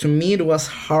 to me, it was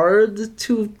hard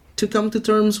to come to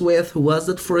terms with was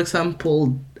that, for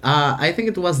example, I think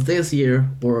it was this year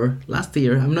or last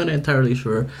year, I'm not entirely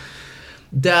sure,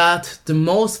 that the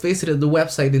most visited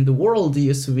website in the world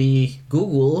used to be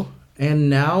Google, and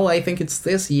now I think it's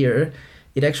this year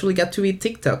it actually got to be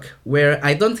TikTok, where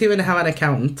I don't even have an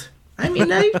account. I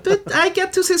mean, I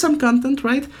get to see some content,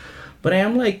 right? But I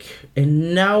am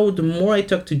and now the more I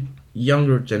talk to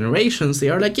younger generations, they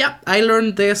are like, yeah, I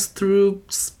learned this through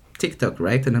TikTok,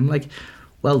 right? And I'm like,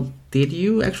 well, did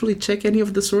you actually check any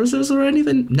of the sources or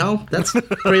anything? No, that's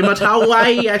pretty much how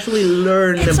I actually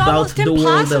learned about the world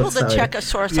outside. It's almost impossible to check a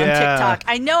source on TikTok.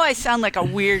 I know I sound like a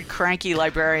weird, cranky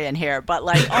librarian here, but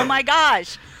oh my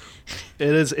gosh.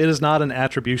 It is not an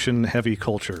attribution-heavy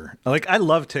culture. I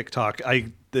love TikTok.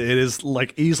 It is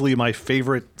easily my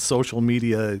favorite social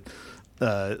media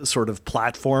sort of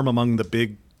platform among the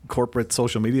big corporate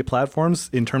social media platforms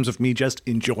in terms of me just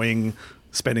enjoying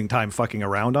spending time fucking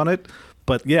around on it.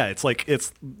 But yeah,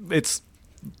 it's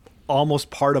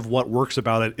almost part of what works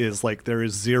about it is there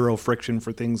is zero friction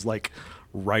for things like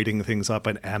writing things up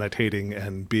and annotating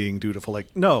and being dutiful.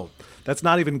 Like, no, that's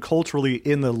not even culturally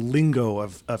in the lingo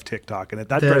of TikTok, and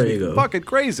that drives me fucking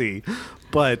crazy.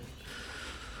 But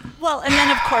well, and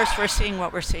then of course we're seeing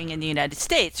what we're seeing in the United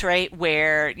States, right,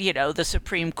 where the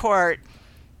Supreme Court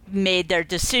made their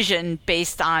decision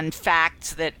based on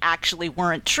facts that actually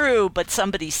weren't true, but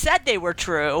somebody said they were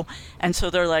true, and so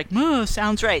they're like,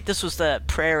 sounds right. This was the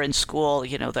prayer in school,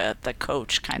 the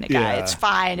coach kind of guy. Yeah. It's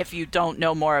fine if you don't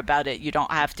know more about it, you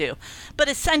don't have to. But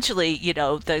essentially,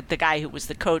 the guy who was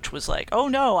the coach was like, oh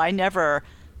no, I never,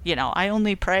 I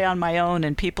only pray on my own,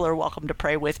 and people are welcome to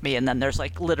pray with me. And then there's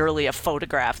like literally a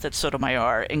photograph that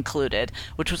Sotomayor included,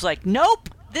 which was like, nope,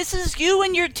 this is you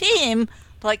and your team.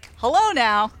 Like, hello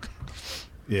now.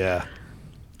 Yeah.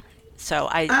 So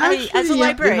I as a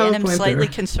librarian, I'm slightly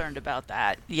concerned about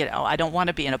that. I don't want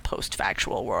to be in a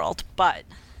post-factual world, but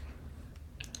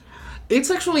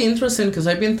it's actually interesting because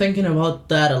I've been thinking about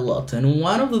that a lot. And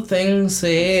one of the things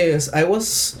is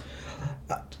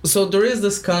so there is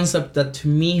this concept that to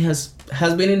me has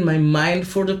been in my mind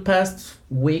for the past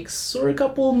weeks or a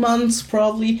couple months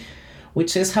probably,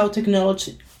 which is how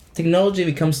technology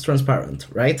becomes transparent,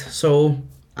 right? So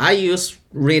I use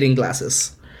reading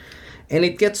glasses, and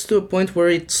it gets to a point where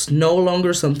it's no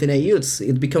longer something I use.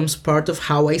 It becomes part of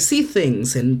how I see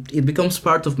things, and it becomes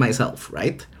part of myself,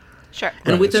 right? Sure.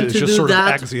 And we tend to do that. It's just sort of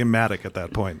axiomatic at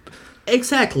that point.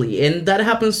 Exactly, and that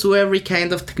happens to every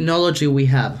kind of technology we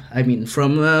have. I mean,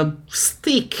 from a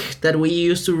stick that we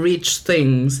use to reach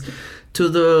things, to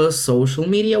the social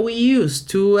media we use,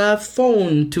 to a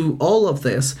phone, to all of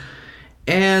this.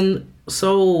 And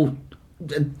so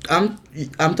I'm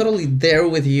totally there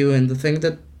with you in the thing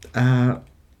that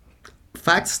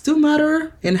facts do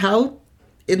matter, and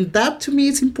that to me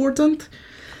is important.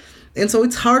 And so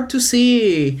it's hard to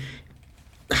see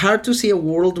a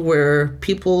world where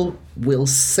people will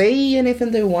say anything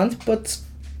they want, but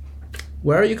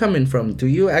where are you coming from? Do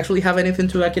you actually have anything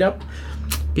to back it up?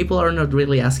 People are not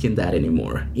really asking that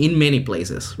anymore in many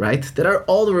places, right? There are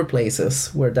other places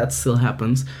where that still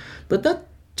happens, but that,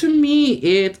 to me,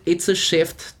 it's a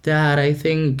shift that I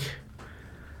think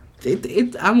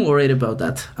I'm worried about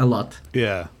that a lot.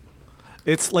 Yeah.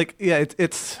 It's like,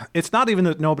 it's not even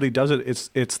that nobody does it.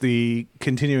 It's the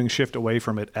continuing shift away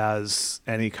from it as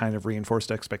any kind of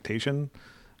reinforced expectation.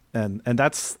 And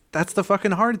that's the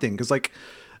fucking hard thing. 'Cause like,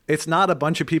 it's not a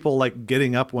bunch of people like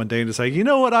getting up one day and to say, you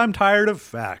know what, I'm tired of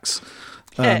facts.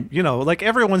 Like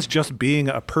everyone's just being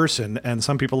a person, and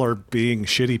some people are being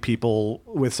shitty people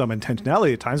with some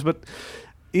intentionality at times, but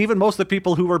even most of the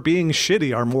people who are being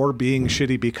shitty are more being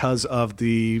shitty because of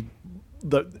the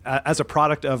as a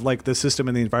product of like the system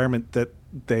and the environment that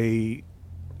they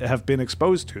have been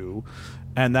exposed to,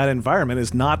 and that environment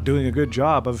is not doing a good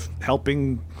job of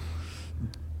helping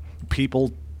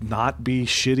people not be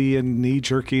shitty and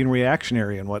knee-jerky and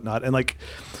reactionary and whatnot. And like,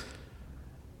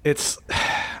 it's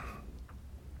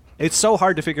so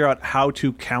hard to figure out how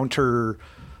to counter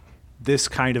this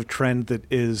kind of trend that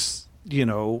is,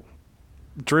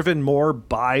 driven more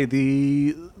by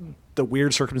the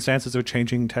weird circumstances of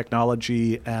changing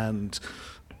technology and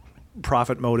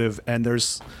profit motive, and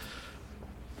there's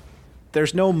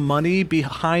no money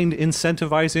behind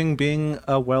incentivizing being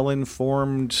a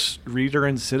well-informed reader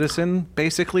and citizen,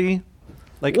 basically.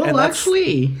 Like, well,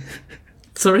 actually,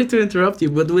 sorry to interrupt you,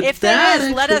 but with if there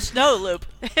is, let us know, Loop.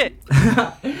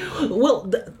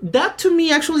 Well, that to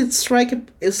me actually it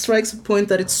strikes a point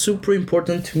that it's super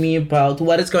important to me about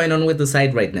what is going on with the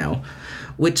site right now,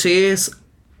 which is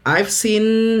I've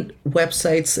seen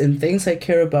websites and things I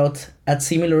care about at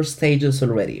similar stages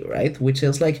already, right? Which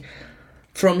is like,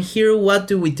 from here, what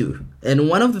do we do? And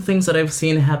one of the things that I've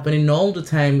seen happening all the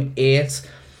time is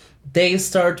they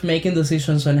start making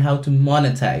decisions on how to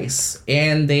monetize,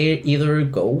 and they either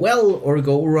go well or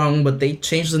go wrong, but they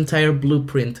change the entire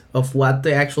blueprint of what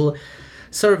the actual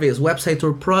service, website,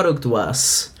 or product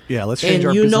was. Yeah, let's change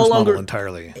our business model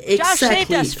entirely. Exactly. Josh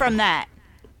saved us from that.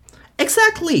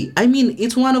 Exactly. I mean,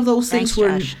 it's one of those things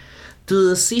where the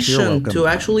decision to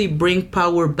actually bring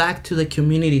power back to the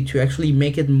community, to actually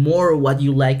make it more what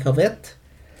you like of it,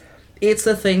 it's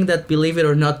a thing that, believe it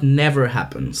or not, never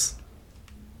happens.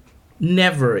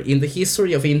 Never in the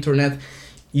history of internet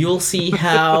you'll see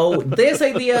how these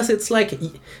ideas, it's like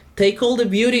take all the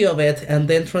beauty of it and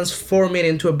then transform it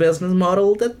into a business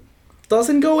model that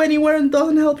doesn't go anywhere and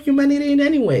doesn't help humanity in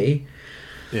any way.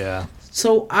 Yeah.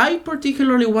 So I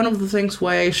particularly, one of the things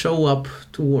why I show up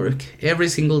to work every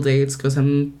single day, it's because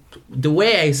the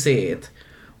way I say it,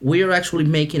 we're actually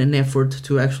making an effort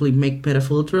to actually make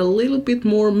Metafilter a little bit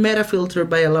more Metafilter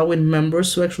by allowing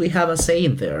members to actually have a say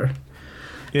in there.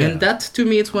 Yeah. And that, to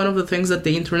me, it's one of the things that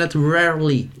the internet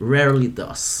rarely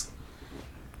does.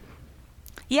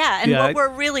 Yeah, and Yeah, what we're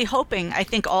really hoping, I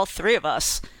think all three of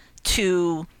us,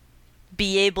 to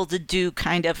be able to do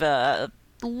kind of a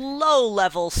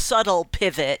low-level, subtle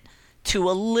pivot to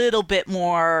a little bit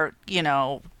more,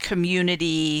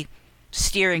 community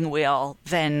steering wheel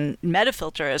than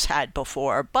Metafilter has had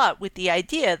before, but with the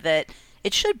idea that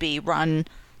it should be run,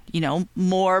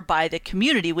 more by the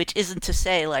community, which isn't to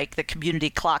say like the community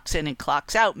clocks in and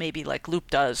clocks out, maybe like Loop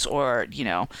does, or,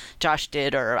 Josh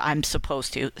did, or I'm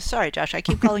supposed to. Sorry, Josh, I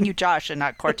keep calling you Josh and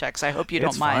not Cortex. I hope you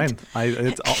don't mind.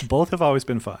 Fine. Both have always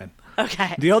been fine.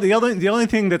 Okay. The only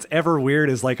thing that's ever weird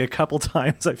is like a couple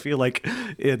times I feel like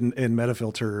in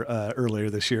Metafilter earlier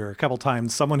this year, a couple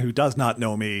times someone who does not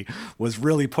know me was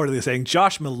really pointedly saying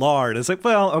Josh Millard. It's like,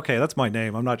 well, okay, that's my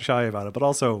name. I'm not shy about it, but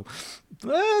also,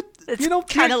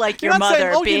 it's kind of like your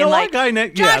mother saying, being like,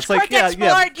 Josh it's like, Cortex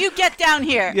Millard, you get down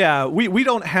here. Yeah, we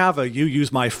don't have a you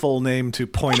use my full name to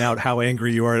point out how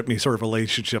angry you are at me sort of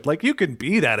relationship. Like, you can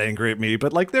be that angry at me,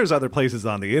 but like there's other places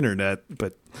on the internet.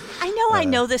 But I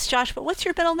know this, Josh, but what's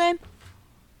your middle name?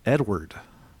 Edward.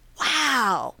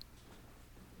 Wow.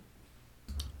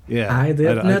 Yeah. I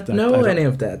did not know any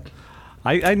of that.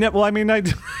 I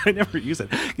never use it.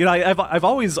 I've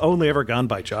always only ever gone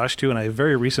by Josh too, and I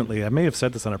may have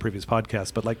said this on a previous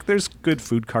podcast, but like there's good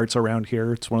food carts around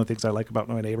here. It's one of the things I like about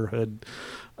my neighborhood.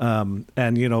 And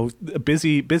a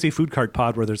busy food cart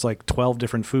pod where there's like 12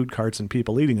 different food carts and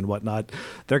people eating and whatnot.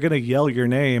 They're gonna yell your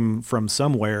name from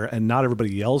somewhere, and not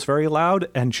everybody yells very loud.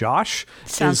 And Josh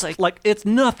sounds is like it's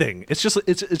nothing. It's just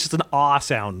an ah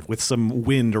sound with some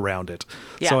wind around it.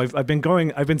 Yeah. So I've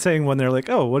been saying when they're like,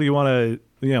 oh, what do you want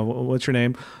to, what's your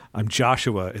name? I'm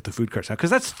Joshua at the food cart now, because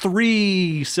that's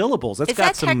 3 syllables. Is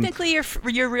that technically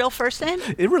your real first name?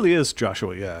 It really is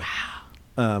Joshua. Yeah.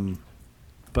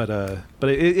 But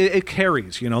it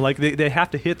carries, like they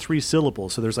have to hit 3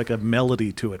 syllables, so there's like a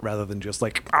melody to it rather than just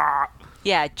like ah.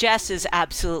 Yeah, Jess is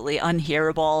absolutely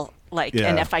unhearable.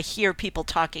 And if I hear people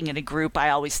talking in a group,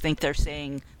 I always think they're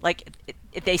saying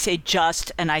if they say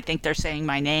just, and I think they're saying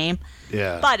my name.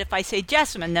 Yeah. But if I say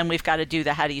Jessamine, then we've got to do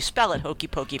the how do you spell it hokey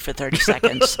pokey for 30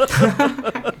 seconds.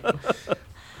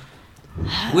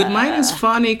 With mine, it's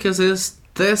funny because it's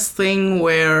this thing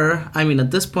where,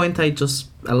 at this point I just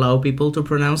allow people to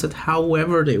pronounce it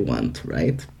however they want,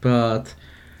 right? But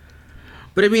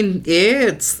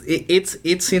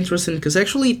it's interesting because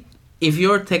actually, if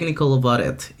you're technical about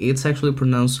it, it's actually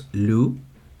pronounced Lou.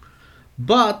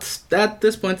 But at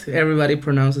this point, everybody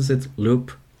pronounces it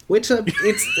Loop, which I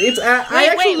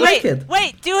actually like it.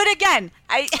 Wait, do it again.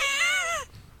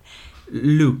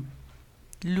 Loop.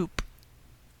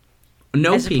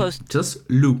 No As P, just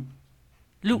Loop.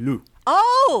 Loop.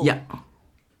 Oh! Yeah.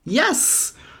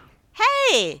 Yes!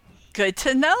 Hey! Good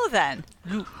to know then.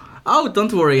 Loop. Oh,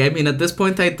 don't worry. At this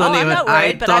point, I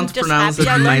don't pronounce it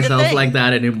myself like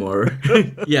that anymore.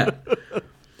 Yeah.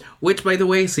 Which, by the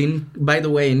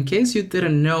way, in case you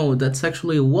didn't know, that's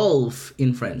actually wolf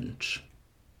in French.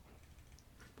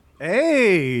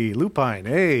 Hey, lupine,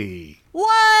 hey.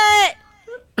 What?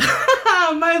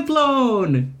 Mind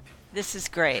blown. This is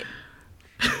great.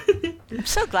 I'm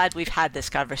so glad we've had this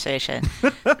conversation.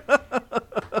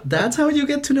 That's how you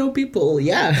get to know people,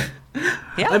 yeah.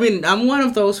 Yeah. I'm one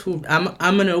of those who,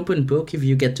 I'm an open book if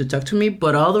you get to talk to me,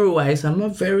 but otherwise I'm a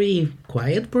very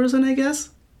quiet person, I guess.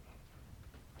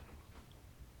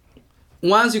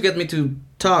 Once you get me to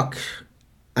talk,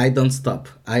 I don't stop.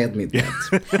 I admit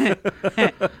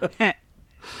that.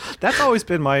 That's always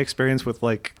been my experience with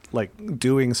like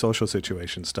doing social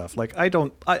situation stuff. Like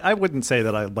I wouldn't say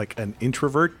that I'm like an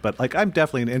introvert, but like I'm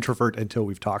definitely an introvert until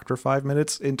we've talked for 5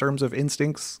 minutes in terms of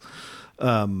instincts.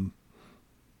 And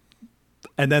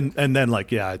then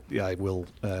like, I will,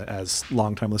 as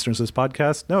longtime listeners to this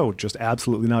podcast, no, just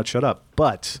absolutely not shut up.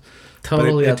 But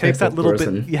it takes that little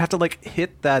bit. You have to like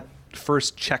hit that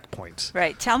first checkpoint.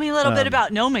 Right. Tell me a little bit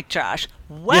about Gnomic, Josh.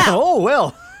 Wow. Yeah, oh,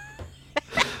 well.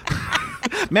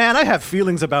 Man, I have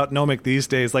feelings about Gnomic these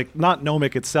days. Like, not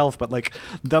Gnomic itself, but like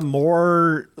the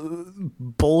more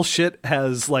bullshit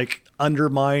has like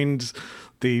undermined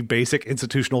the basic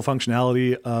institutional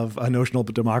functionality of a notional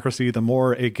democracy, the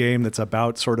more a game that's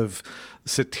about sort of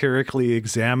satirically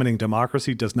examining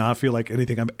democracy does not feel like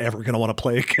anything I'm ever going to want to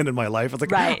play again in my life. It's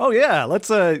like, right. Oh yeah, let's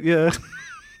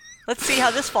Let's see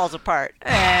how this falls apart.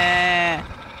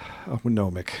 Oh,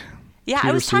 Gnomic. Yeah, Peter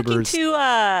I was talking Subers. to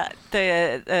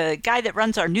the guy that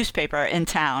runs our newspaper in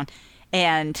town,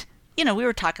 and we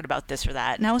were talking about this or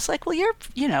that. And I was like, well,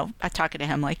 I'm talking to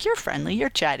him like, you're friendly, you're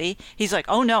chatty. He's like,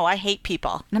 oh no, I hate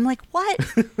people. And I'm like, what?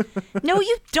 No,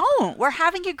 you don't. We're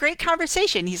having a great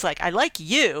conversation. He's like, I like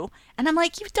you. And I'm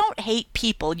like, you don't hate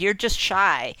people. You're just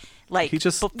shy. Like,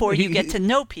 before you get to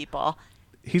know people.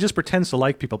 He just pretends to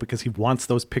like people because he wants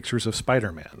those pictures of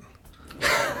Spider-Man.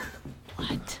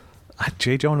 What?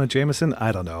 J. Jonah Jameson?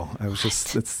 I don't know.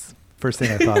 It's the first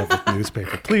thing I thought of with the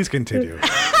newspaper. Please continue.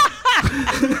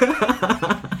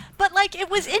 But like, it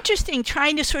was interesting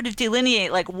trying to sort of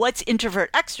delineate like what's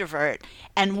introvert extrovert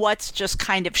and what's just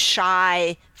kind of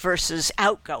shy versus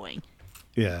outgoing.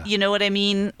 Yeah. You know what I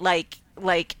mean? Like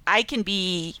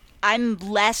I'm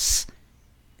less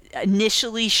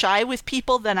initially shy with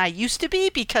people than I used to be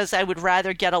because I would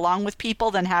rather get along with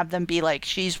people than have them be like,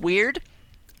 she's weird,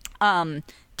 to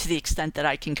the extent that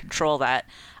I can control that.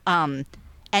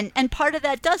 And part of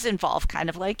that does involve kind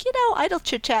of like, idle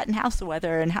chit-chat and how's the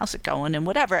weather and how's it going and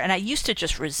whatever. And I used to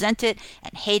just resent it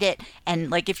and hate it. And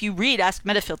like, if you read Ask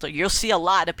Metafilter, you'll see a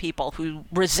lot of people who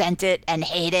resent it and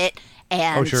hate it.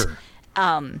 And, oh, sure.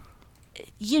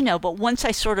 But once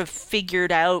I sort of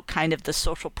figured out kind of the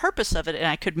social purpose of it and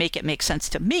I could make it make sense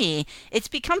to me, it's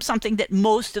become something that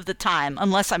most of the time,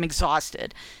 unless I'm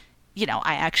exhausted,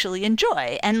 I actually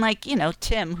enjoy. And like,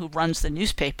 Tim, who runs the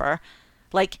newspaper,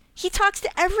 like, he talks to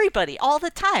everybody all the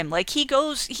time. Like, he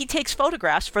takes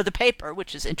photographs for the paper,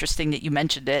 which is interesting that you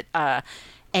mentioned it.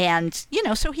 And,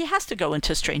 so he has to go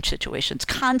into strange situations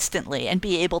constantly and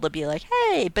be able to be like,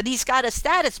 hey, but he's got a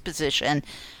status position,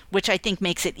 which I think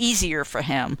makes it easier for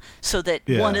him. So that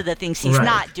one of the things he's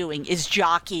not doing is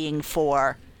jockeying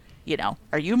for,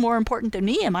 are you more important than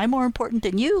me? Am I more important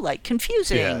than you? Like,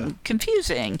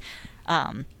 confusing.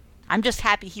 I'm just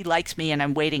happy he likes me and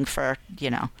I'm waiting for,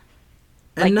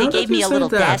 Like, they gave me a little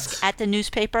desk at the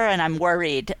newspaper, and I'm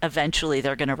worried eventually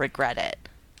they're going to regret it.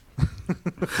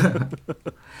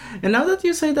 And now that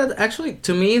you say that, actually,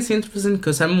 to me it's interesting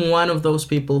because I'm one of those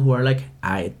people who are like,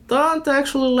 I don't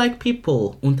actually like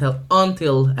people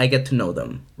until I get to know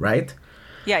them, right?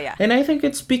 Yeah. And I think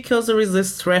it's because there is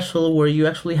this threshold where you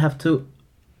actually have to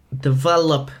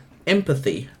develop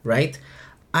empathy, right?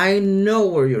 I know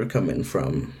where you're coming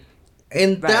from.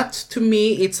 And that, to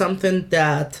me, it's something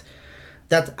that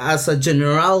as a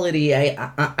generality,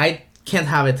 I can't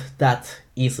have it that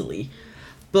easily.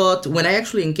 But when I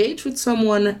actually engage with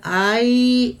someone,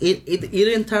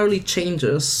 it entirely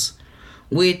changes,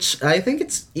 which I think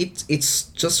it's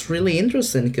just really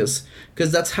interesting because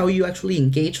that's how you actually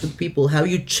engage with people, how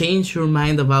you change your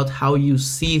mind about how you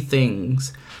see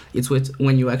things. It's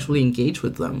when you actually engage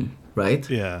with them, right?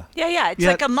 Yeah. Yeah. It's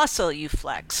like a muscle you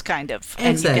flex, kind of,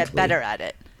 and you get better at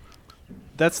it.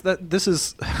 This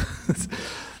is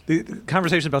the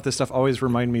conversation about this stuff always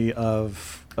remind me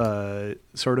of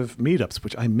sort of meetups,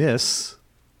 which I miss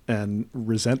and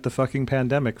resent the fucking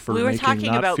pandemic for making. We were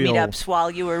talking about meetups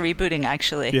while you were rebooting,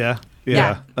 actually. Yeah.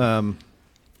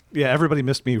 Everybody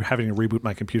missed me having to reboot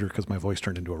my computer because my voice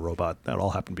turned into a robot. That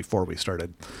all happened before we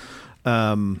started.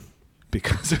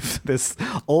 Because of this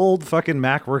old fucking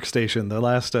Mac workstation, the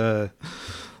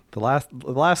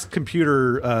last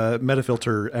computer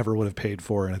Metafilter ever would have paid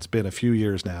for, and it's been a few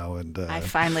years now. And I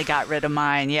finally got rid of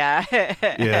mine. Yeah.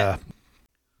 Yeah.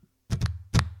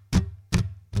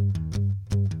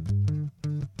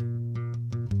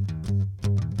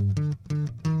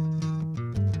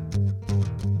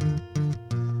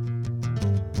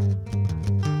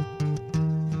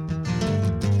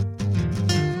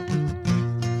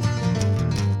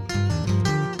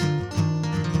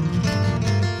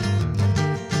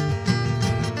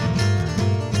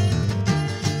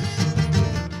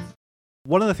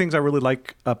 One of the things I really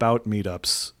like about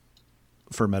meetups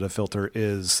for Metafilter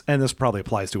is, and this probably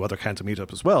applies to other kinds of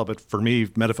meetups as well, but for me,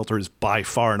 Metafilter is by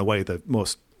far and away the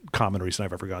most common reason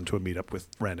I've ever gone to a meetup with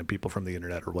random people from the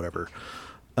internet or whatever,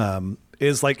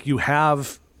 is like you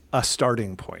have a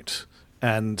starting point.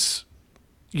 And,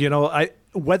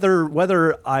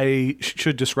 whether I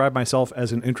should describe myself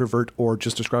as an introvert or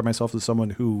just describe myself as someone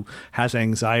who has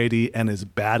anxiety and is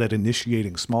bad at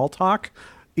initiating small talk,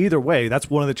 either way, that's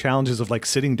one of the challenges of like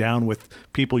sitting down with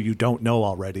people you don't know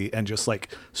already and just like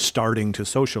starting to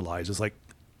socialize is like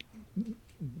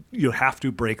you have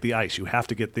to break the ice. You have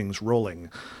to get things rolling.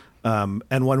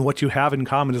 And when what you have in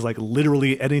common is like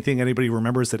literally anything anybody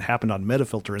remembers that happened on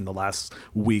Metafilter in the last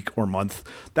week or month,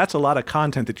 that's a lot of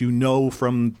content that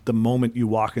from the moment you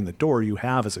walk in the door you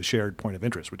have as a shared point of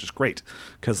interest, which is great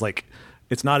because like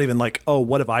It's not even like, oh,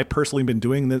 what have I personally been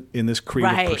doing in this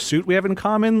creative pursuit we have in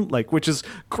common? Like, which is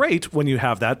great when you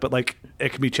have that, but like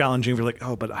it can be challenging if you're like,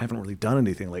 oh, but I haven't really done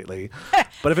anything lately.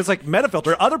 But if it's like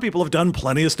Metafilter, other people have done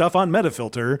plenty of stuff on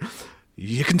Metafilter.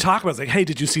 You can talk about it. It's like, hey,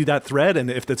 did you see that thread?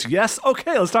 And if that's yes,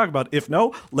 okay, let's talk about it. If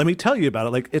no, let me tell you about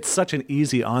it. Like, it's such an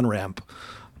easy on-ramp.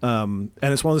 And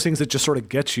it's one of those things that just sort of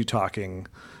gets you talking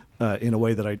in a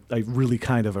way that I really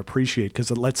kind of appreciate,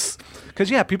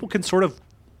 because yeah, people can sort of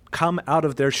come out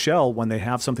of their shell when they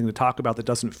have something to talk about that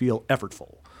doesn't feel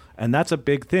effortful. And that's a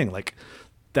big thing. Like,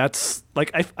 that's like,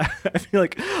 I feel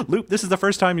like, Loop, this is the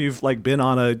first time you've like been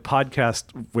on a podcast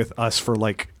with us for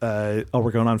like,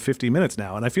 we're going on 50 minutes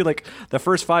now. And I feel like the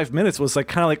first 5 minutes was like,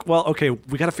 kind of like, well, okay,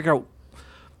 we got to figure out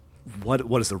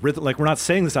what is the rhythm. Like, we're not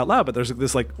saying this out loud, but there's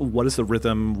this like, what is the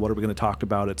rhythm? What are we going to talk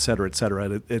about, et cetera, et cetera.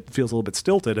 And it feels a little bit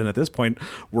stilted. And at this point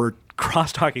we're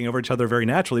cross talking over each other very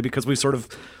naturally, because we sort of,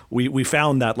 we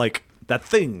found that like that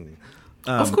thing.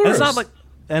 Of course. It's not like,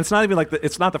 and it's not even like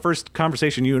it's not the first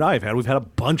conversation you and I have had. We've had a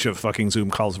bunch of fucking Zoom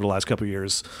calls for the last couple of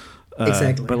years.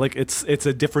 Exactly. But like it's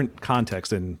a different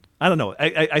context, and I don't know.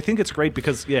 I think it's great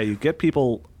because you get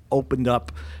people opened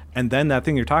up, and then that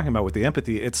thing you're talking about with the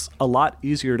empathy, it's a lot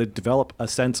easier to develop a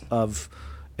sense of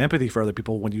empathy for other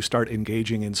people when you start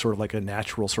engaging in sort of like a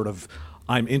natural sort of,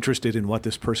 I'm interested in what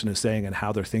this person is saying and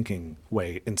how they're thinking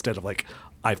way, instead of like,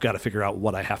 I've got to figure out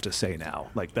what I have to say now.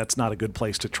 Like, that's not a good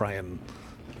place to try and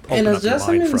and as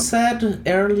Jasmine said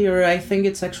earlier, I think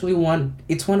it's actually one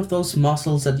of those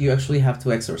muscles that you actually have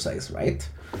to exercise, right?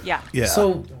 Yeah.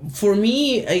 So for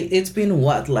me, it's been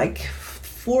like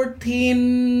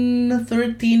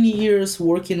 13 years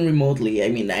working remotely. I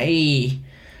mean,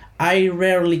 I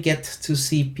rarely get to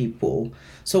see people.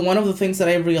 So one of the things that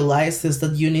I realized is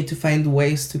that you need to find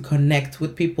ways to connect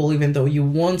with people, even though you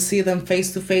won't see them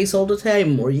face to face all the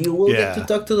time, or you will get to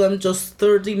talk to them just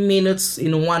 30 minutes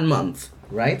in 1 month,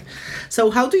 right?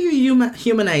 So how do you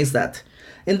humanize that?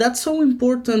 And that's so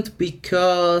important,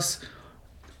 because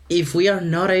if we are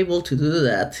not able to do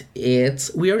that,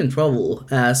 we are in trouble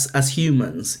as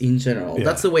humans in general. Yeah.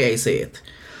 That's the way I say it.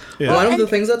 Yeah. One of the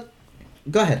things that...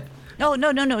 Go ahead. No,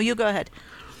 you go ahead.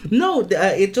 No,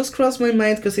 it just crossed my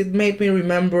mind because it made me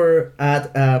remember at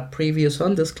a previous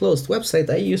undisclosed website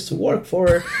I used to work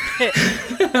for.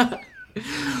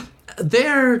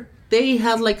 They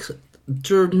had like,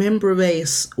 their member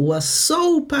base was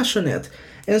so passionate.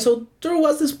 And so there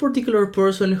was this particular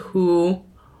person who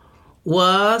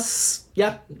was,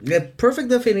 the perfect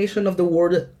definition of the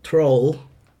word troll,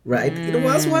 right? It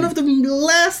was one of the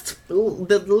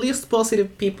least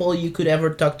positive people you could ever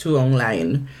talk to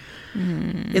online.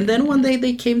 And then one day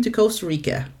they came to Costa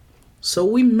Rica. So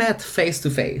we met face to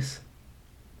face.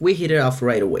 We hit it off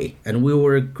right away. And we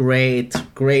were great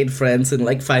friends in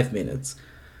like 5 minutes.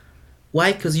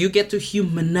 Why? Because you get to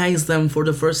humanize them for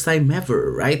the first time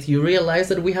ever, right? You realize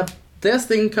that we have this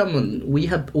thing in common. We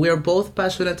are both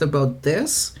passionate about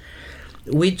this.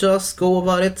 We just go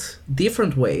about it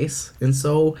different ways. And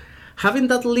so having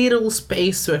that little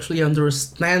space to actually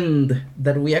understand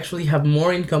that we actually have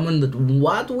more in common than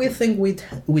what we think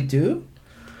we do,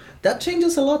 that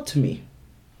changes a lot to me.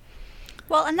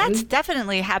 Well, and that's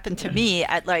definitely happened to me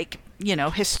at like,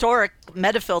 historic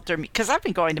Metafilter, because I've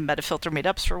been going to Metafilter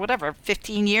meetups for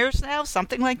 15 years now,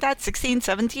 something like that, 16,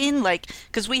 17, like,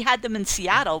 because we had them in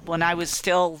Seattle when I was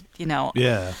still,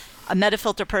 a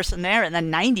Metafilter person there in the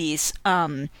 90s.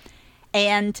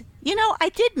 And, I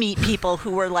did meet people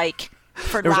who were like,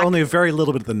 there was only a very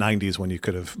little bit of the 90s when you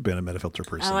could have been a Metafilter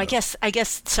person. Oh, I guess,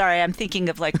 sorry, I'm thinking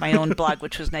of like my own blog,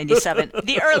 which was 97,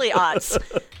 the early aughts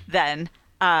then.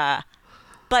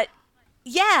 But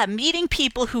yeah, meeting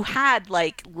people who had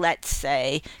like, let's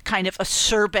say, kind of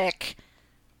acerbic,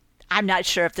 I'm not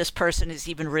sure if this person is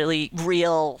even really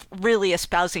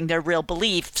espousing their real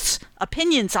beliefs,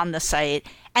 opinions on the site,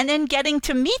 and then getting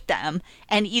to meet them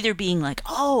and either being like,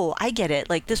 oh, I get it.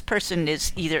 Like, this person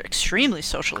is either extremely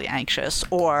socially anxious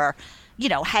or,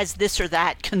 has this or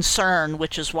that concern,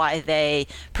 which is why they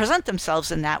present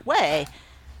themselves in that way,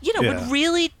 would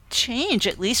really change,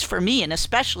 at least for me, and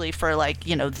especially for like,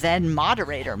 then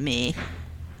moderator me,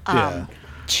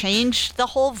 change the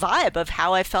whole vibe of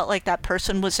how I felt like that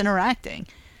person was interacting.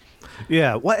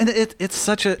 Yeah, well, and it's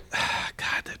such a,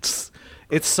 God,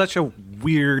 it's such a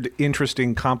weird,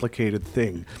 interesting, complicated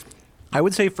thing. I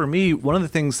would say for me, one of the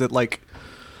things that like,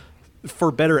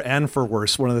 for better and for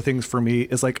worse, one of the things for me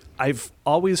is like, I've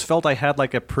always felt I had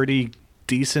like a pretty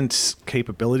decent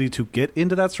capability to get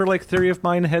into that sort of like theory of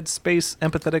mind headspace,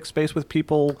 empathetic space with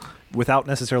people without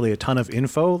necessarily a ton of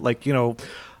info. Like,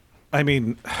 I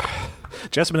mean,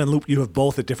 Jessamine and Loop, you have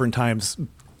both at different times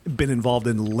been involved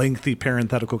in lengthy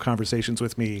parenthetical conversations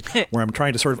with me where I'm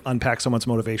trying to sort of unpack someone's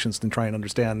motivations and try and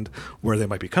understand where they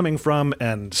might be coming from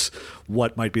and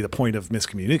what might be the point of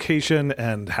miscommunication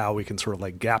and how we can sort of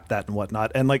like gap that and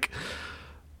whatnot. And like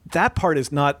that part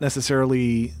is not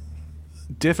necessarily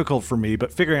difficult for me,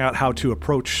 but figuring out how to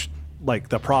approach like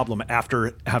the problem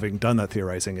after having done that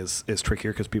theorizing is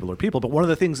trickier because people are people. But one of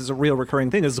the things is a real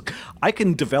recurring thing is I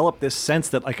can develop this sense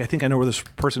that like I think I know where this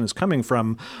person is coming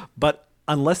from, but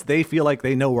unless they feel like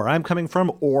they know where I'm coming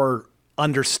from or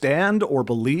understand or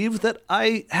believe that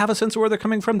I have a sense of where they're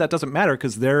coming from, that doesn't matter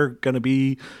because they're going to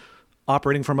be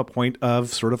operating from a point of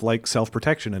sort of like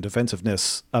self-protection and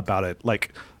defensiveness about it.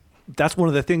 Like that's one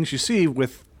of the things you see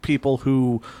with people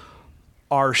who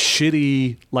are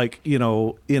shitty, like, you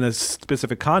know, in a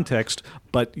specific context,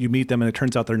 but you meet them and it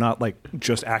turns out they're not like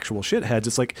just actual shitheads.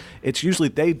 It's like, it's usually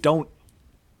they don't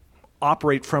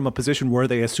operate from a position where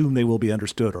they assume they will be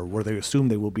understood or where they assume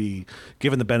they will be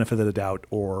given the benefit of the doubt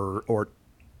or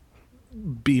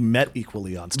be met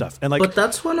equally on stuff. And like, but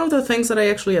that's one of the things that I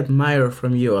actually admire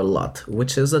from you a lot,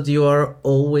 which is that you are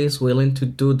always willing to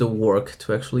do the work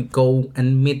to actually go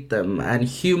and meet them and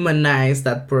humanize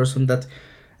that person. That,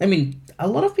 I mean, a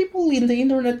lot of people in the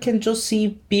internet can just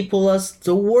see people as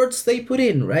the words they put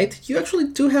in, right? You actually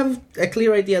do have a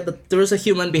clear idea that there is a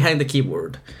human behind the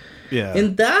keyboard. yeah.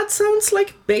 And that sounds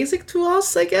like basic to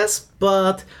us, I guess,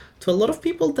 but to a lot of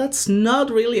people, that's not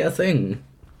really a thing.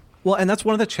 Well, and that's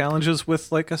one of the challenges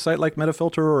with like a site like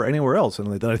Metafilter or anywhere else,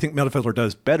 and that I think Metafilter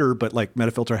does better, but like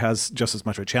Metafilter has just as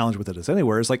much of a challenge with it as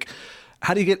anywhere. Is like,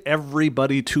 how do you get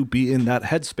everybody to be in that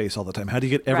headspace all the time? How do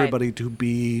you get everybody to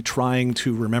be trying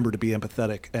to remember to be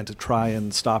empathetic and to try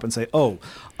and stop and say, oh,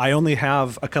 I only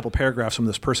have a couple paragraphs from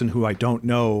this person who I don't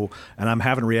know, and I'm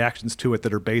having reactions to it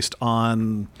that are based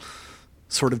on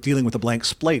sort of dealing with a blank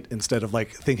slate instead of like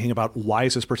thinking about why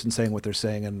is this person saying what they're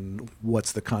saying and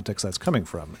what's the context that's coming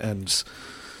from. And,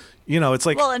 you know, it's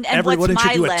like and everyone what's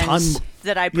should do my a ton lens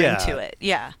that I bring to it.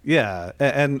 Yeah. Yeah.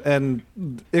 And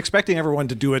expecting everyone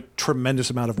to do a tremendous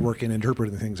amount of work in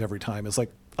interpreting things every time is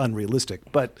like unrealistic,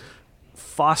 but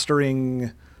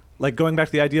fostering, like going back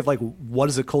to the idea of like, what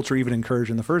does a culture even encourage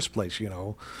in the first place? You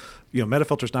know,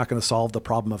 Metafilter's not going to solve the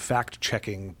problem of fact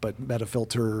checking, but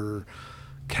Metafilter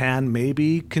can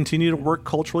maybe continue to work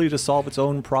culturally to solve its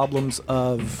own problems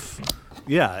of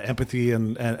empathy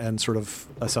and sort of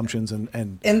assumptions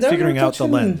and figuring out the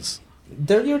lens.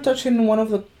 There you're touching one of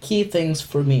the key things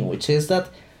for me, which is that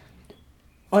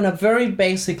on a very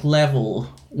basic level,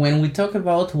 when we talk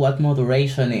about what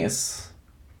moderation is,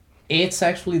 it's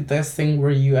actually this thing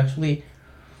where you actually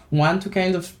want to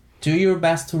kind of do your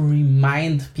best to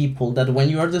remind people that when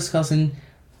you are discussing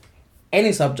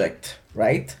any subject,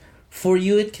 right? For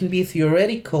you, it can be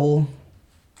theoretical,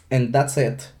 and that's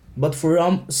it. But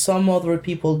for some other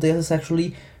people, this is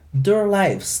actually their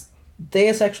lives.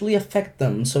 This actually affect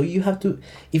them. So you have to,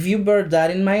 if you bear that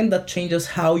in mind, that changes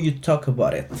how you talk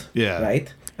about it. Yeah.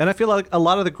 Right? And I feel like a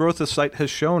lot of the growth the site has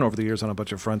shown over the years on a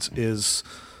bunch of fronts is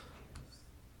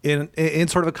in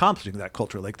sort of accomplishing that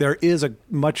culture. Like there is a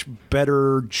much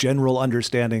better general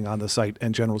understanding on the site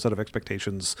and general set of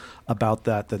expectations about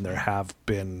that than there have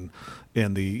been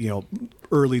in the, you know,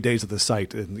 early days of the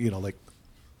site. And, you know, like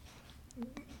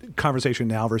conversation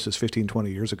now versus 15,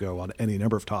 20 years ago on any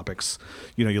number of topics.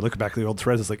 You know, you look back at the old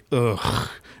threads, it's like, ugh.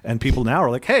 And people now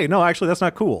are like, hey, no, actually, that's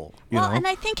not cool. You know? And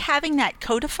I think having that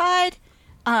codified,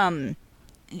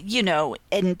 you know,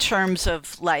 in terms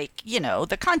of like, you know,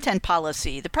 the content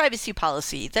policy, the privacy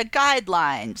policy, the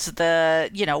guidelines, the,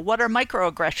 you know, what are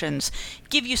microaggressions,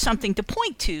 give you something to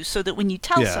point to so that when you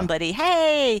tell somebody,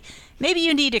 hey, maybe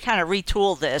you need to kind of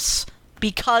retool this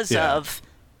because of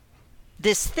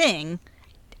this thing,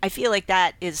 I feel like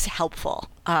that is helpful.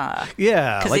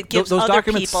 Because like it gives those other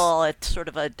documents... people a sort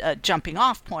of a jumping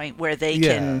off point where they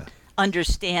can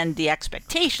understand the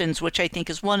expectations, which I think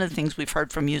is one of the things we've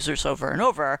heard from users over and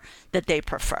over that they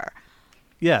prefer.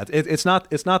 Yeah, it's not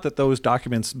that those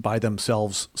documents by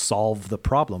themselves solve the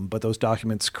problem, but those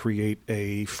documents create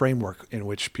a framework in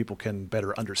which people can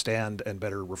better understand and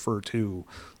better refer to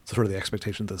sort of the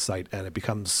expectations of the site, and it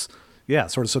becomes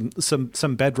sort of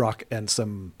some bedrock and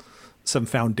some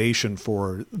foundation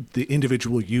for the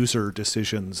individual user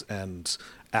decisions and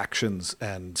actions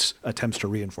and attempts to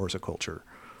reinforce a culture.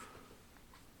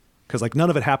 Because like none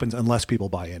of it happens unless people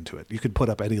buy into it. You could put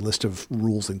up any list of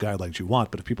rules and guidelines you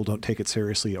want, but if people don't take it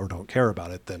seriously or don't care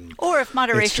about it, then or if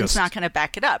moderation's not going to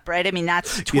back it up, right? I mean,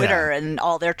 that's Twitter and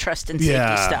all their trust and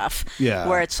safety stuff. Yeah.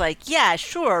 Where it's like, yeah,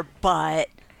 sure, but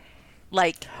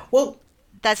like, well,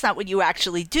 that's not what you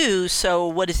actually do. So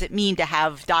what does it mean to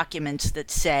have documents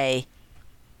that say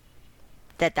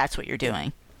that that's what you're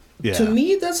doing? Yeah. To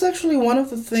me, that's actually one of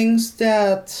the things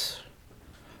that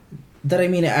I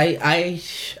mean,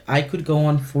 I could go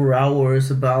on for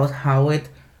hours about how it.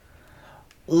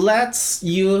 Let's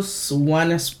use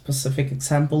one specific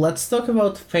example. Let's talk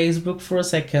about Facebook for a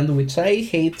second, which I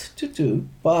hate to do,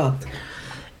 but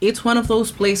it's one of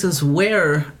those places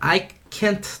where I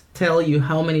can't tell you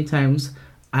how many times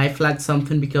I flagged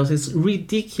something because it's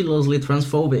ridiculously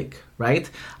transphobic, right?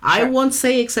 Sure. I won't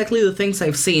say exactly the things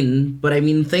I've seen, but I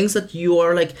mean things that you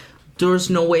are like, there's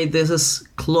no way this is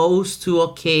close to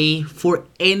okay for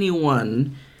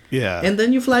anyone. Yeah. And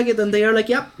then you flag it and they are like,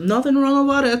 yep, nothing wrong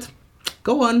about it.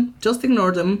 Go on, just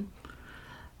ignore them.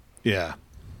 Yeah.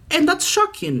 And that's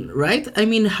shocking, right? I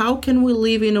mean, how can we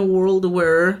live in a world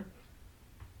where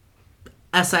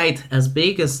a site as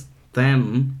big as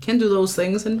them can do those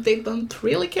things and they don't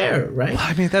really care, right?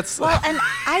 I mean, that's... Well, and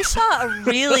I saw a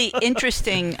really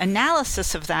interesting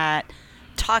analysis of that,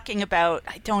 talking about,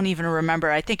 I don't even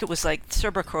remember, I think it was like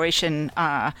Serbo-Croatian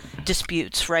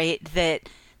disputes, right? That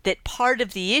part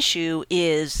of the issue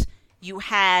is you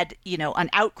had, an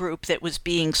out-group that was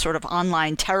being sort of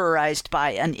online terrorized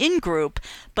by an in-group,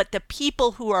 but the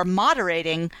people who are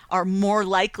moderating are more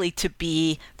likely to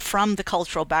be from the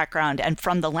cultural background and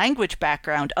from the language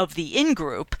background of the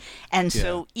in-group. And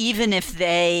so even if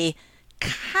they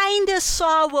kind of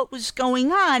saw what was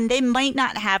going on, they might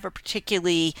not have a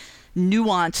particularly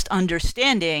nuanced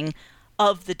understanding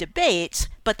of the debates,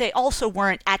 but they also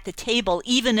weren't at the table,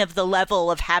 even of the level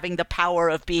of having the power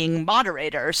of being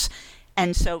moderators.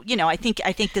 And so, I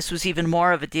think this was even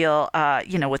more of a deal,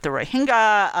 with the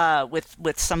Rohingya,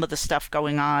 with some of the stuff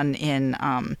going on in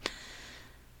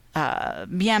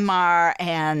Myanmar,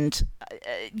 and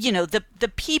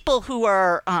the people who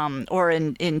are, or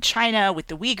in China with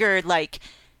the Uyghur, like.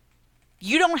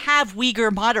 You don't have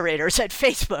Uyghur moderators at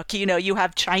Facebook. You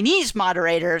have Chinese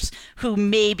moderators who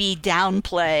maybe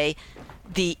downplay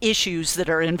the issues that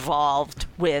are involved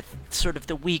with sort of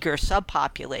the Uyghur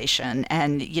subpopulation.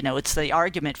 And, it's the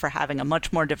argument for having a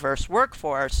much more diverse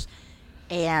workforce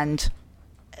and,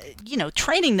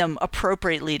 training them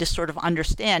appropriately to sort of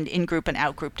understand in-group and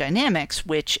out-group dynamics,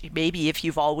 which maybe if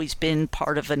you've always been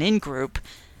part of an in-group,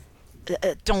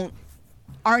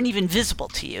 aren't even visible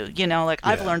to you.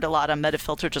 I've learned a lot on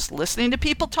Metafilter just listening to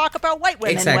people talk about white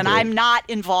women when I'm not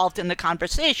involved in the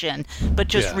conversation, but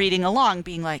just reading along,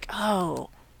 being like, oh,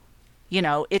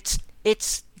 it's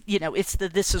the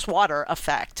This Is Water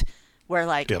effect, where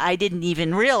I didn't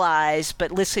even realize,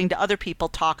 but listening to other people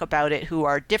talk about it who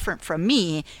are different from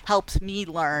me helps me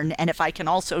learn. And if I can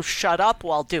also shut up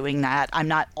while doing that, I'm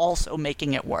not also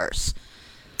making it worse.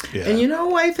 Yeah. And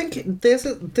I think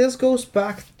this goes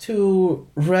back to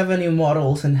revenue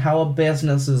models and how a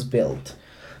business is built.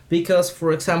 Because,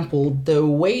 for example, the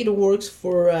way it works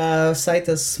for a site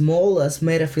as small as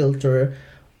Metafilter,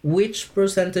 which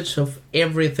percentage of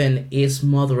everything is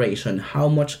moderation? How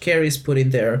much care is put in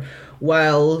there?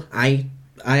 While I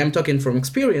am talking from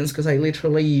experience, because I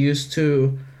literally used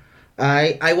to...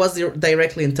 I was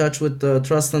directly in touch with the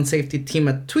trust and safety team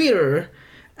at Twitter.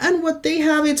 And what they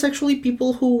have, it's actually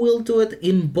people who will do it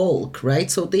in bulk, right?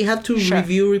 So they have to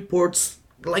review reports,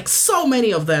 like so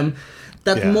many of them,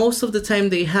 that most of the time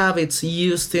they have, it's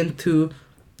used into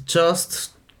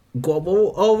just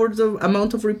go over the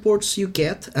amount of reports you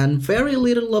get. And very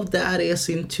little of that is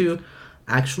into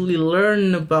actually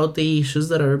learn about the issues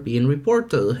that are being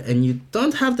reported. And you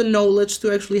don't have the knowledge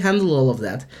to actually handle all of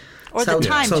that. Or the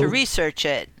time to research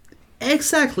it.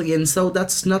 Exactly, and so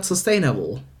that's not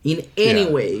sustainable in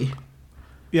any way.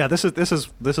 Yeah, this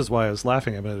is why I was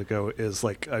laughing a minute ago. Is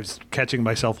like I was catching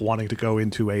myself wanting to go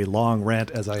into a long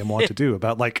rant, as I am wont to do,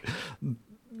 about like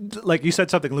you said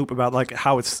something, Loop, about like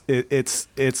how it's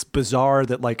bizarre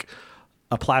that like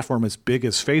a platform as big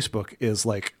as Facebook is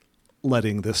like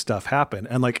letting this stuff happen,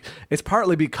 and like it's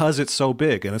partly because it's so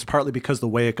big, and it's partly because the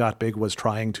way it got big was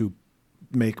trying to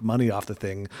make money off the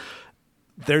thing.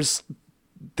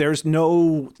 There's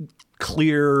no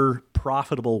clear,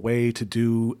 profitable way to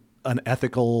do an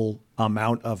ethical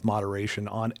amount of moderation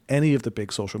on any of the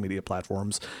big social media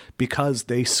platforms because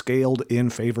they scaled in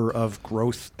favor of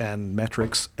growth and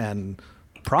metrics and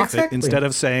profit instead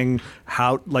of saying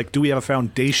do we have a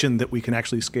foundation that we can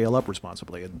actually scale up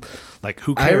responsibly? And like,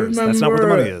 who cares? That's not where the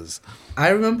money is. I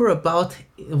remember about,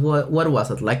 what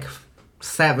was it, like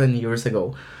 7 years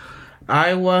ago.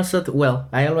 I was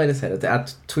I already said it,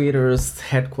 at Twitter's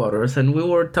headquarters, and we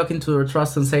were talking to the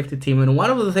trust and safety team, and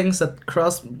one of the things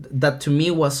that to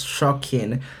me was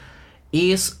shocking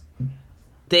is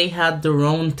they had their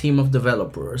own team of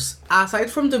developers.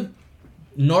 Aside from the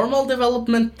normal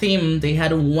development team, they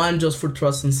had one just for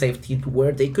trust and safety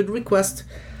where they could request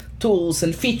tools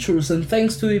and features and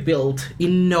things to be built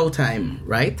in no time,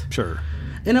 right? Sure.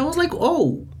 And I was like,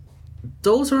 oh,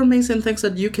 those are amazing things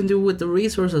that you can do with the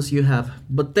resources you have.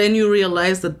 But then you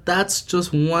realize that that's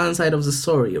just one side of the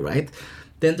story, right?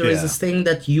 Then there is this thing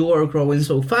that you are growing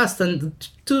so fast, and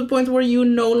to the point where you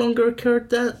no longer care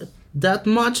that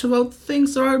much about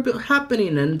things that are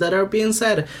happening and that are being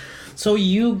said. So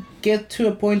you get to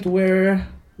a point where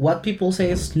what people say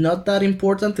is not that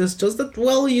important. It's just that,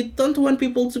 well, you don't want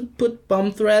people to put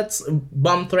bomb threats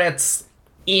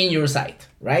in your site,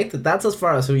 right? That's as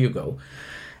far as you go.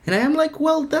 And I am like,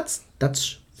 well, that's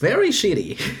very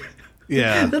shitty.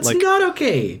 Yeah. That's like, not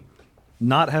okay.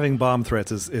 Not having bomb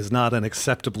threats is not an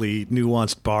acceptably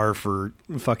nuanced bar for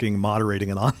fucking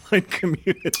moderating an online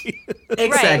community. Exactly.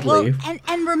 Right. Well,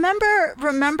 and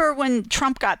remember when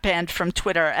Trump got banned from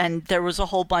Twitter and there was a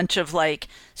whole bunch of like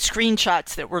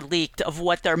screenshots that were leaked of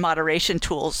what their moderation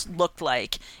tools looked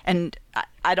like. And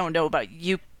I don't know about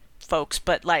you folks,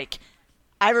 but like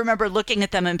I remember looking at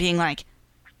them and being like,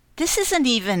 this isn't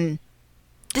even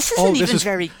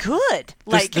very good.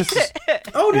 This is,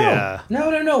 oh no, yeah.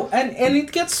 no, and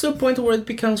it gets to a point where it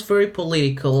becomes very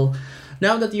political.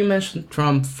 Now that you mentioned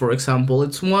Trump, for example,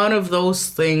 it's one of those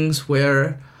things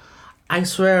where I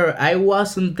swear I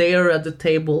wasn't there at the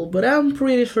table, but I'm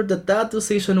pretty sure that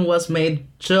decision was made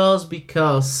just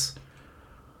because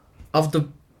of the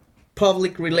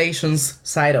public relations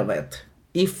side of it.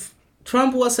 If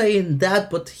Trump was saying that,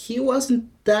 but he wasn't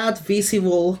that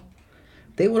visible,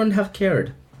 they wouldn't have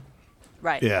cared.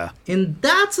 Right. Yeah. And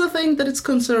that's the thing that is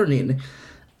concerning,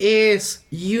 is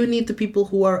you need the people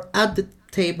who are at the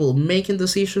table making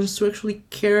decisions to actually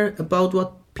care about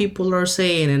what people are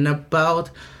saying and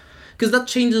about... Because that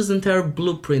changes the entire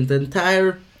blueprint, the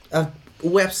entire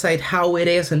website, how it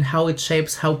is and how it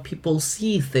shapes how people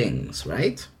see things,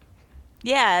 right?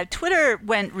 Yeah, Twitter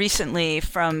went recently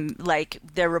from, like,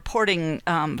 their reporting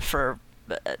for...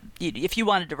 if you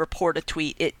wanted to report a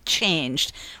tweet, it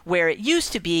changed, where it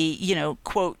used to be,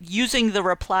 quote, using the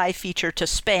reply feature to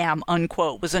spam,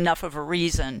 unquote, was enough of a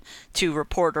reason to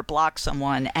report or block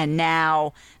someone. And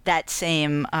now that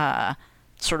same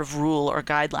sort of rule or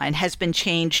guideline has been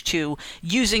changed to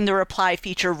using the reply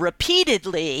feature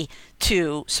repeatedly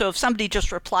so if somebody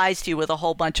just replies to you with a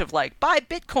whole bunch of like, buy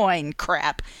Bitcoin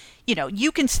crap,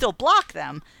 you can still block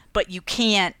them, but you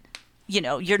can't,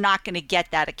 you're not going to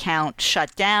get that account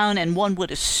shut down. And one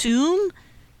would assume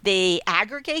they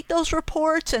aggregate those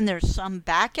reports and there's some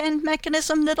back-end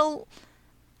mechanism that'll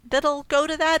go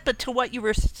to that. But to what you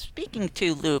were speaking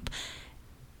to, Loop,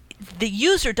 the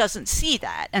user doesn't see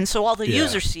that. And so all the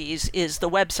user sees is the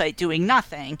website doing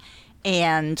nothing,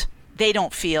 and they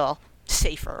don't feel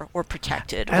safer or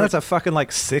protected. And it's a fucking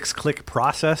like 6-click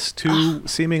process to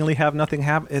seemingly have nothing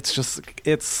happen.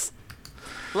 It's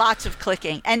lots of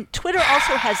clicking. And Twitter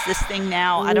also has this thing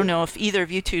now, I don't know if either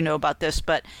of you two know about this,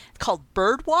 but it's called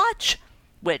Birdwatch,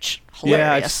 which, hilarious.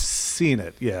 Yeah, I've seen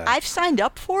it, yeah. I've signed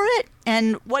up for it,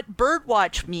 and what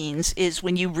Birdwatch means is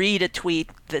when you read a tweet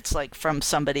that's like from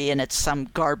somebody and it's some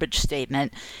garbage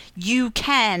statement, you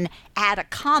can add a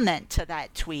comment to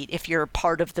that tweet if you're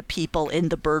part of the people in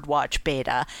the Birdwatch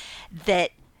beta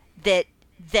that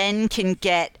then can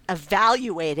get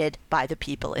evaluated by the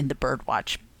people in the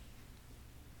Birdwatch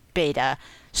beta,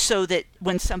 so that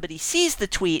when somebody sees the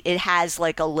tweet, it has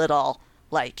like a little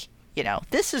like,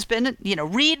 this has been,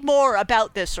 read more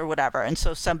about this or whatever. And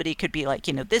so somebody could be like,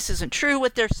 this isn't true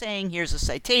what they're saying, here's a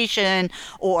citation,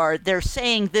 or they're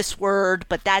saying this word,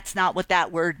 but that's not what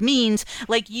that word means.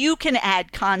 Like, you can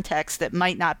add context that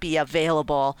might not be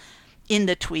available in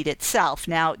the tweet itself.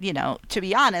 Now, to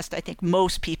be honest, I think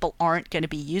most people aren't going to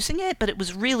be using it, but it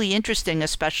was really interesting,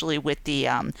 especially with the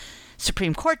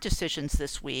Supreme Court decisions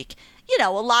this week. A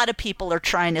lot of people are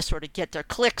trying to sort of get their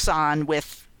clicks on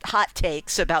with hot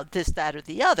takes about this, that, or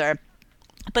the other.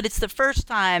 But it's the first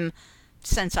time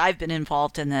since I've been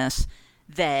involved in this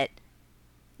that,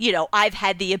 I've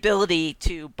had the ability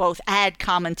to both add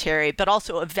commentary, but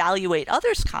also evaluate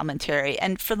others' commentary.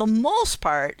 And for the most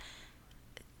part,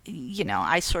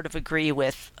 I sort of agree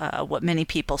with what many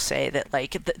people say, that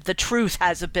like the truth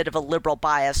has a bit of a liberal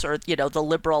bias, or, the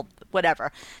liberal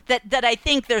whatever, that I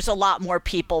think there's a lot more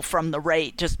people from the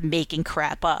right just making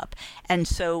crap up. And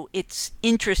so it's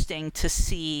interesting to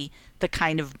see the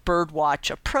kind of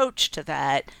Birdwatch approach to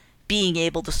that, being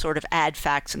able to sort of add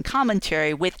facts and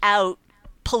commentary without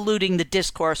polluting the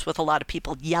discourse with a lot of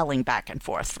people yelling back and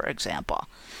forth, for example.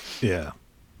 Yeah.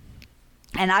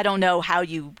 And I don't know how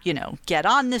you, get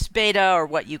on this beta or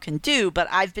what you can do, but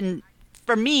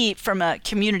for me, from a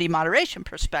community moderation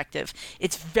perspective,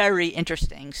 it's very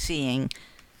interesting seeing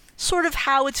sort of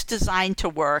how it's designed to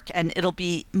work, and it'll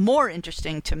be more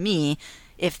interesting to me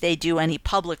if they do any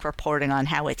public reporting on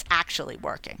how it's actually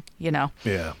working,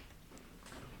 Yeah.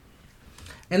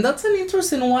 And that's an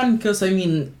interesting one because, I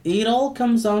mean, it all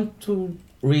comes down to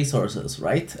resources,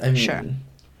 right? I mean, Sure.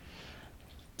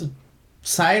 the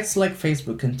sites like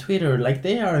Facebook and Twitter, like,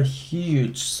 they are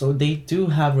huge, so they do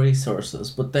have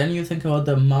resources. But then you think about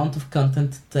the amount of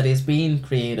content that is being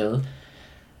created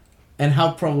and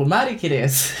how problematic it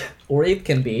is, or it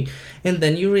can be, and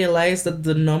then you realize that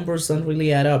the numbers don't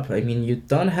really add up. I mean, you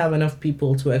don't have enough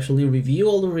people to actually review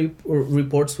all the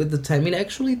reports with the time it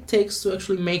actually takes to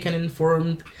actually make an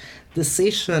informed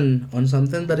decision on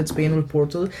something that it's being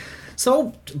reported.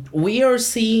 So we are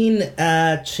seeing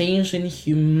a change in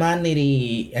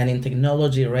humanity and in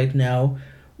technology right now,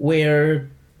 where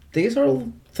these are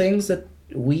things that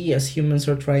we as humans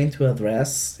are trying to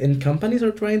address, and companies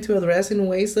are trying to address in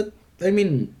ways that, I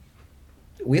mean,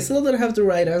 we still don't have the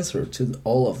right answer to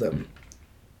all of them.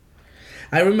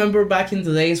 I remember back in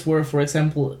the days where, for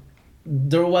example,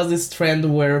 there was this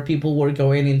trend where people were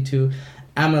going into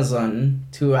Amazon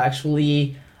to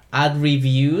actually add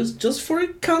reviews just for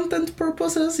content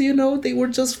purposes, they were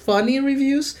just funny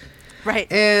reviews.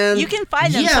 Right. And you can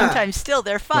find them sometimes still.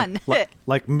 They're fun.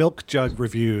 Like milk jug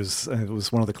reviews. It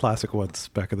was one of the classic ones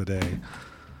back in the day.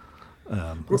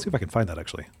 Let's see if I can find that,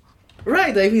 actually.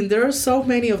 Right, I mean, there are so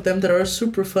many of them that are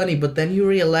super funny, but then you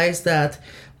realize that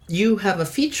you have a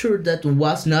feature that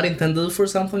was not intended for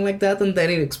something like that, and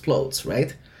then it explodes,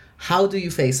 right? How do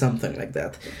you face something like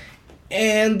that?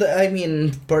 And, I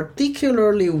mean,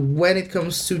 particularly when it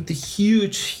comes to the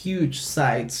huge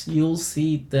sites, you'll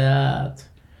see that,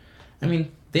 I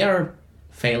mean, they are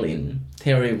failing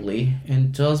terribly,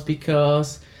 and just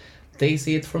because they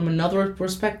see it from another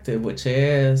perspective, which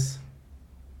is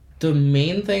the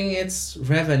main thing, it's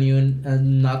revenue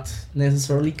and not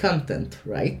necessarily content,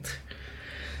 right?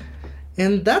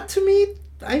 And that, to me,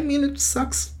 I mean, it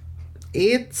sucks.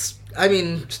 I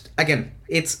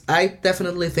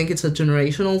definitely think it's a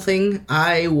generational thing.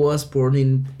 I was born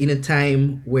in a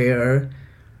time where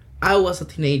I was a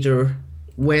teenager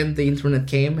when the internet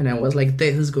came, and I was like,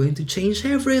 this is going to change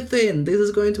everything. This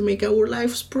is going to make our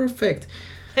lives perfect.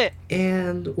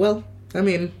 And, well, I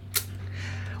mean,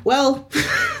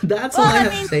 that's all I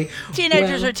have to say.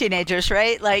 Teenagers are teenagers,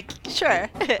 right? Like, sure.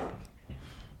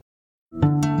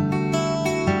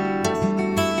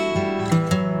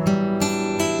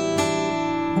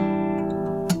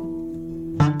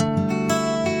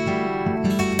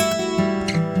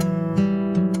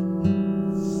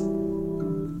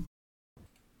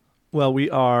 Well, we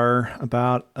are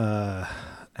about an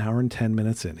hour and 10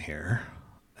 minutes in here,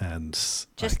 and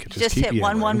just keep hit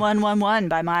 11111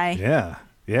 by my. Yeah.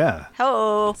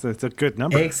 Hello. It's a good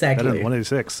number. Exactly. Better than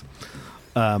 186.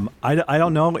 I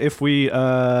don't know if we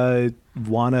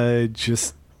want to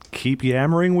just keep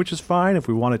yammering, which is fine. If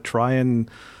we want to try and,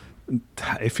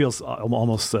 it feels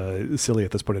almost silly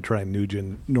at this point to try and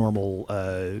nugent normal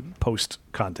post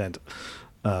content.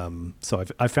 So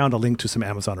I found a link to some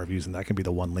Amazon reviews, and that can be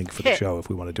the one link for the show if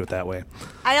we want to do it that way.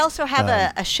 I also have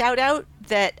a shout out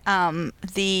that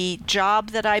the job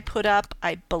that I put up,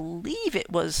 I believe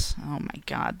it was, oh my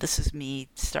God, this is me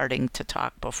starting to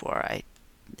talk before I...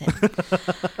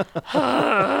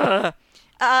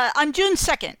 on June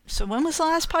 2nd. So when was the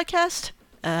last podcast?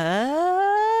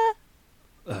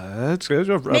 It's May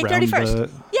around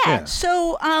 31st. Yeah.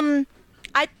 So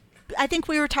I think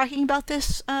we were talking about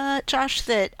this, Josh,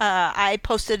 that I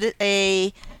posted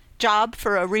a job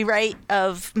for a rewrite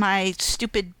of my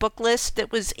stupid book list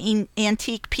that was in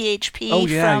antique PHP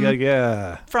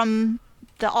from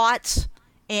the aughts.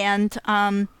 And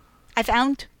I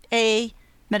found a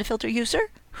Metafilter user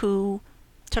who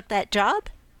took that job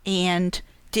and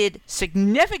did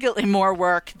significantly more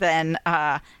work than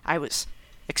I was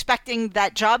expecting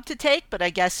that job to take, but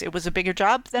I guess it was a bigger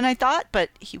job than I thought, but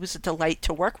he was a delight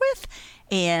to work with.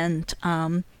 And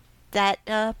that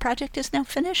project is now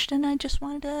finished, and I just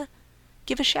wanted to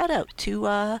give a shout out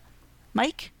to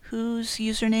Mike, whose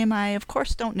username I of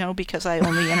course don't know because I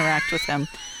only interact with him.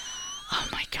 Oh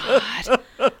my God.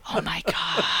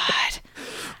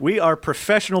 We are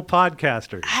professional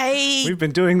podcasters. We've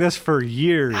been doing this for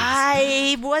years.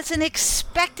 I wasn't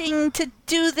expecting to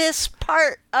do this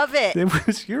part of it. It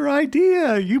was your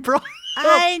idea. You brought it up.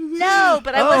 I know,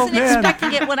 but I wasn't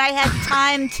expecting it when I had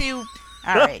time to...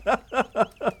 All right.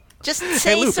 Just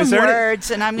say Luke, some words,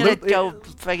 and I'm going to go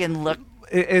fucking look.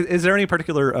 Is there any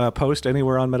particular post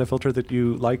anywhere on Metafilter that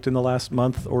you liked in the last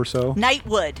month or so?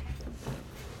 Nightwood.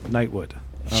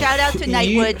 Oh. Shout out to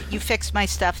Nightwood. You fixed my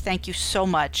stuff. Thank you so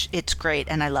much. It's great,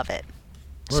 and I love it.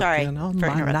 Sorry Working on for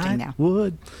my interrupting night now.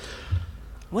 wood.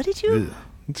 What did you?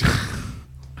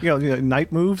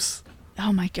 Night moves.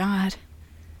 Oh my God.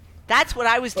 That's what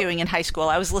I was doing in high school.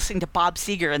 I was listening to Bob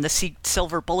Seger and the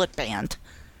Silver Bullet Band.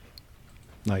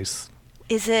 Nice.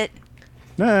 Is it?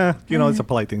 Nah, it's a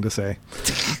polite thing to say.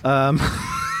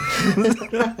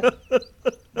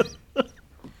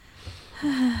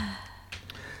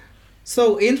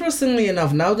 So, interestingly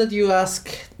enough, now that you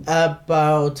ask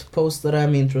about posts that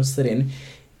I'm interested in,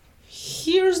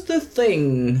 here's the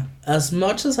thing. As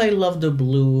much as I love the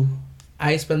blue,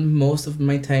 I spend most of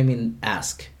my time in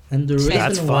Ask. And the reason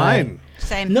That's why... fine.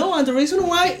 Same. No, and the reason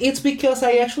why, it's because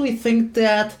I actually think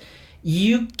that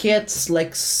you get,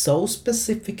 like, so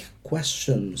specific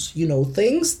questions.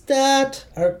 Things that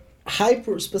are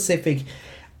hyper-specific.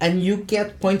 And you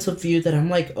get points of view that I'm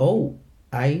like, oh,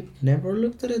 I never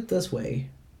looked at it this way.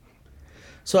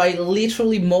 So I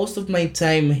literally, most of my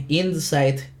time in the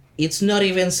site, it's not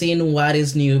even seeing what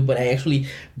is new, but I actually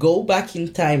go back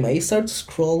in time. I start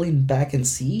scrolling back and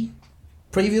see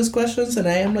previous questions, and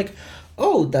I am like,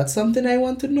 oh, that's something I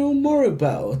want to know more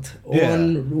about. Yeah.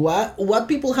 On what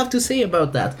people have to say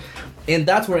about that. And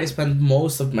that's where I spend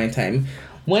most of my time.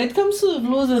 When it comes to the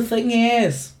blue, the thing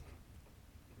is,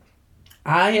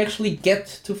 I actually get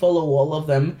to follow all of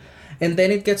them. And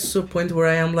then it gets to a point where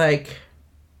I am like,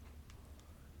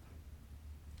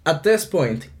 at this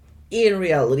point, in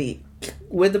reality,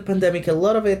 with the pandemic, a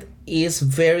lot of it is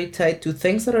very tied to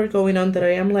things that are going on that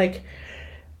I am like,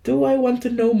 do I want to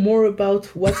know more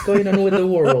about what's going on with the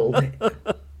world?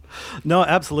 No,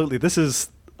 absolutely. This is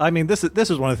one of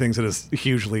the things that is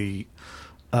hugely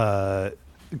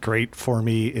great for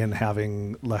me in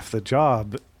having left the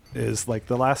job is like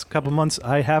the last couple months,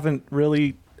 I haven't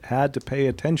really had to pay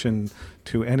attention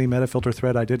to any Metafilter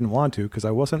thread I didn't want to because I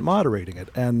wasn't moderating it.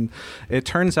 And it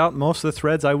turns out most of the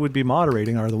threads I would be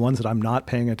moderating are the ones that I'm not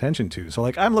paying attention to. So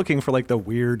like I'm looking for like the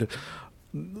weird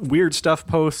stuff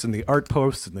posts and the art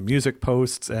posts and the music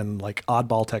posts and like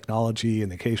oddball technology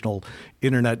and the occasional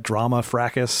internet drama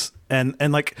fracas and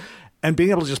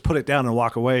being able to just put it down and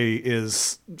walk away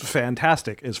is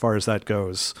fantastic as far as that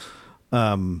goes.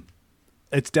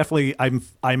 It's definitely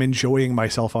I'm enjoying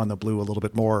myself on the blue a little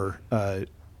bit more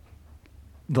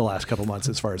the last couple months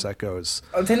as far as that goes.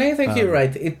 Then I think you're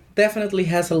right. It definitely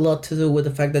has a lot to do with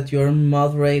the fact that you're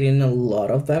moderating a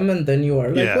lot of them, and then you are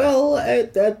like,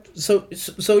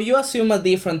 so you assume a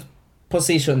different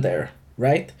position there,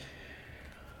 right?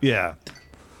 Yeah.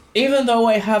 Even though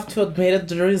I have to admit it,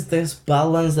 there is this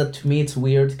balance that to me it's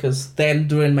weird, because then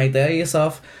during my days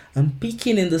off, I'm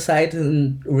peeking in the site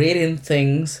and reading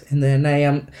things, and then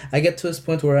I get to this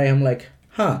point where I am like,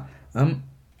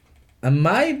 am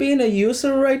I being a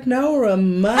user right now, or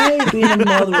am I being a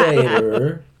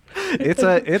moderator?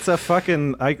 It's a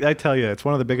fucking, I tell you, it's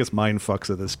one of the biggest mind fucks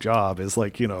of this job is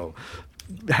like,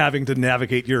 having to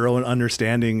navigate your own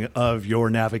understanding of your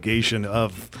navigation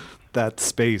of that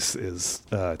space is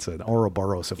it's an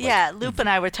Ouroboros of Yeah, Loop and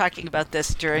I were talking about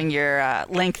this during your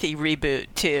lengthy reboot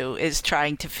too, is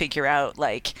trying to figure out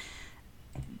like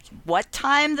what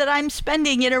time that I'm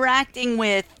spending interacting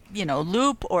with,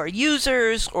 Loop or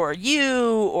users or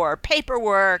you or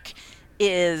paperwork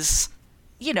is,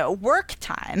 work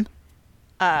time.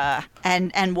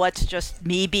 And what's just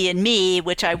me being me,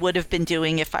 which I would have been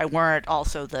doing if I weren't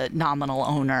also the nominal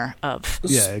owner of.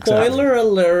 Yeah, exactly. Spoiler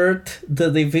alert, the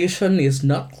division is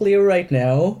not clear right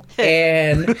now,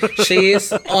 and she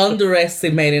is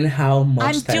underestimating how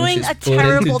much I'm time doing she's a putting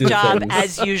terrible to do job things.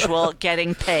 as usual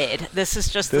getting paid. This is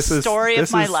just the story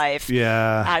of my life.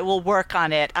 Yeah. I will work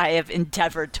on it. I have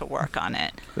endeavored to work on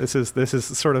it. This is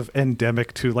sort of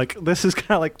endemic to this is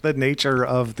kind of like the nature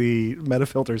of the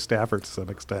Metafilter staffer to some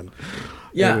extent.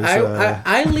 Yeah,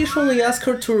 I literally asked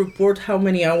her to report how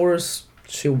many hours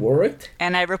she worked.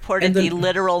 And I reported the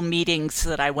literal meetings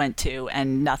that I went to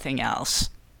and nothing else.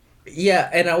 Yeah,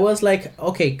 and I was like,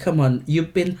 okay, come on.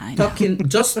 You've been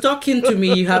just talking to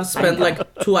me. You have spent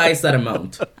twice that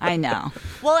amount. I know.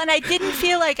 Well, and I didn't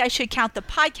feel like I should count the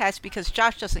podcast because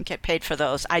Josh doesn't get paid for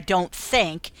those, I don't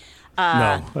think.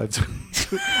 No, that's.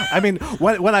 I mean,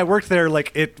 when I worked there,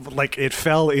 it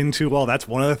fell into that's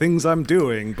one of the things I'm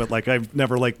doing, but I've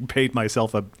never paid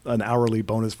myself an hourly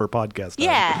bonus for podcast time.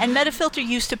 Yeah, and Metafilter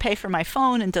used to pay for my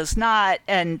phone and does not,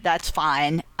 and that's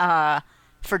fine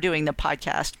for doing the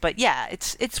podcast. But yeah,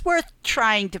 it's worth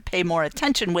trying to pay more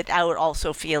attention without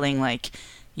also feeling like,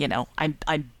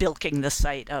 I'm bilking the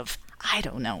site of. I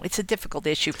don't know. It's a difficult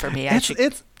issue for me. I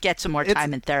should get some more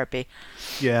time in therapy.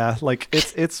 Yeah,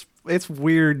 it's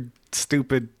weird,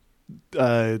 stupid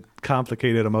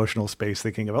complicated emotional space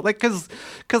thinking about because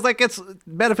like it's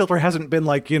Metafilter hasn't been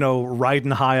like, you know,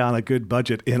 riding high on a good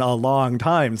budget in a long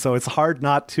time, so it's hard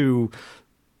not to,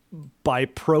 by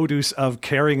produce of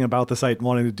caring about the site and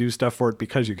wanting to do stuff for it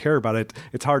because you care about it,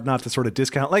 it's hard not to sort of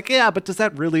discount like, yeah, but does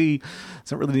that really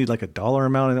need like a dollar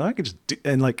amount? And I could just do,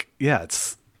 and like, yeah,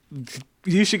 it's,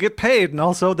 you should get paid, and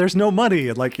also there's no money,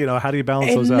 and like, you know, how do you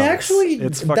balance those out? And actually,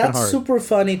 it's fucking that's hard. super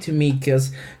funny to me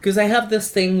because I have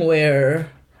this thing where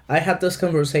I had this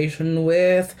conversation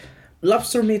with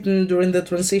Lobster Mitten during the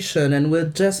transition and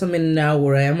with Jessamine now,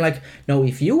 where I am like, no,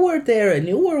 if you were there and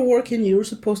you were working, you're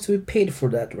supposed to be paid for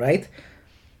that, right?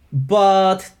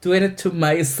 But doing it to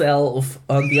myself,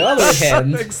 on the other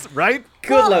hand, right?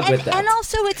 Good luck with that. And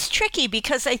also it's tricky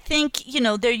because I think, you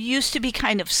know, there used to be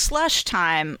kind of slush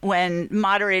time when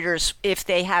moderators, if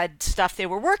they had stuff they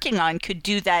were working on, could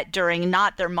do that during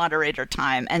not their moderator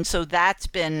time. And so that's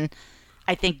been,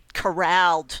 I think,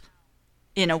 corralled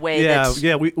in a way that's...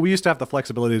 Yeah, we used to have the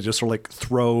flexibility to just sort of like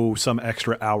throw some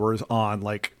extra hours on,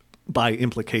 like, by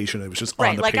implication, it was just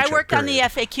right, on the like I paycheck, worked on the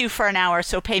period. FAQ for an hour,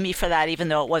 so pay me for that, even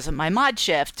though it wasn't my mod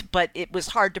shift. But it was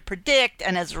hard to predict,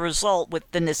 and as a result, with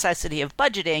the necessity of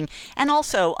budgeting, and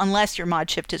also, unless your mod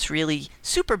shift is really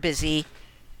super busy,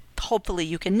 hopefully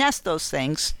you can nest those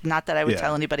things. Not that I would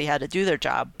tell anybody how to do their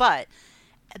job, but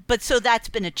so that's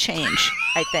been a change,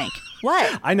 I think.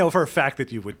 What? I know for a fact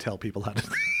that you would tell people how to.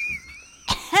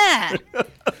 Huh.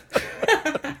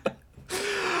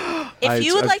 If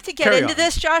you would like to get into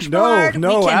this, Josh Millard,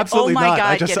 no, we can, absolutely oh my not.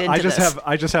 God, get into this.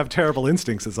 I just have terrible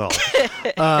instincts, is all.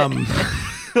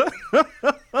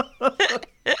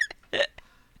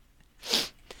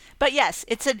 But yes,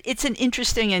 it's an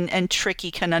interesting and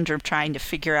tricky conundrum trying to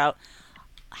figure out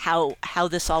how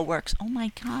this all works. Oh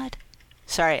my God.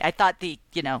 Sorry, I thought the,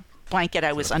 you know, blanket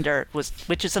I was under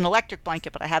which is an electric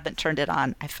blanket, but I haven't turned it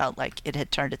on. I felt like it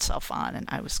had turned itself on and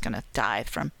I was going to die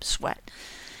from sweat.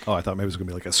 Oh, I thought maybe it was going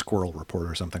to be like a squirrel report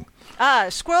or something.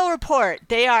 Squirrel report.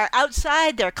 They are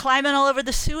outside. They're climbing all over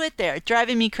the suet. They're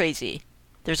driving me crazy.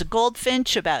 There's a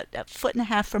goldfinch about 1.5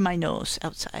 feet from my nose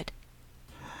outside.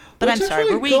 But Which I'm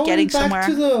sorry, were we getting somewhere?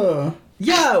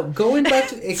 Going back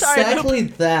to exactly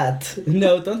that.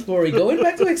 No, don't worry. Going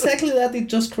back to exactly that, it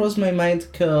just crossed my mind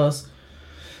because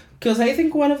I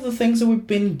think one of the things that we've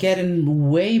been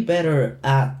getting way better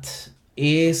at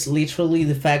is literally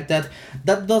the fact that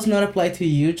does not apply to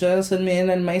you, Jasmine,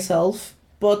 and myself,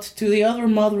 but to the other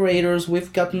moderators.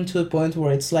 We've gotten to the point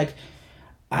where it's like,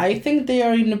 I think they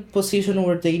are in a position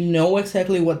where they know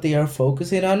exactly what they are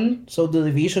focusing on, so the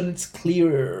division is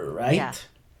clearer, right? Yeah.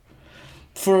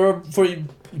 For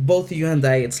both you and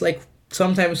I, it's like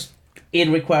sometimes it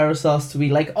requires us to be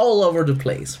like all over the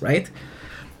place, right?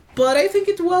 But I think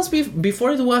it was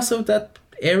before it was so that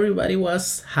everybody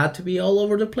had to be all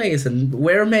over the place and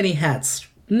wear many hats.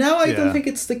 Now I don't think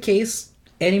it's the case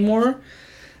anymore.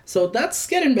 So that's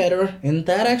getting better, and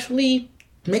that actually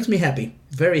makes me happy.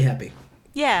 Very happy.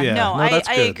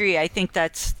 I agree. I think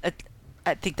that's a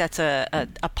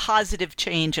positive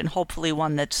change, and hopefully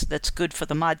one that's good for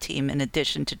the mod team, in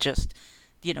addition to just,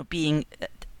 you know, being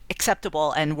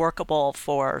acceptable and workable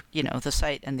for, you know, the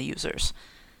site and the users.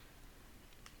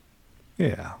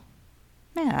 Yeah.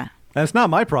 Yeah. And it's not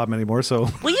my problem anymore, so...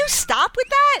 Will you stop with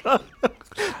that?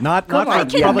 I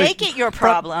can make it your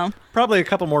problem. Probably a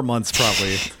couple more months,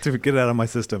 to get it out of my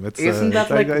system. Isn't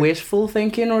that wishful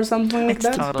thinking or something like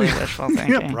that? It's totally wishful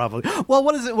thinking. Yeah, probably. Well,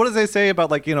 what does they say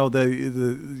about, like, you know, the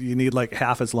you need like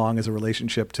half as long as a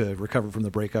relationship to recover from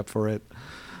the breakup for it?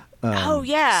 So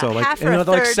like, half or a third.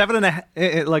 Like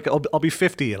 7.5. Like I'll be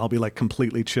 50 and I'll be like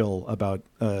completely chill about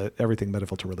everything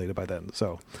Metafilter related by then.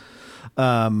 So.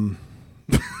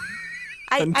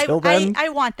 Until then, I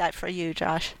want that for you,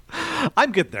 Josh.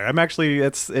 I'm getting there. I'm actually.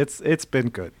 It's been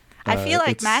good. I feel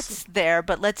like Matt's there,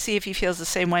 but let's see if he feels the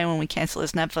same way when we cancel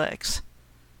his Netflix.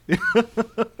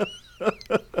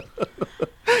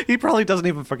 He probably doesn't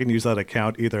even fucking use that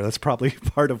account either. That's probably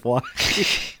part of why.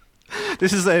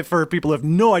 This is for people who have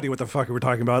no idea what the fuck we're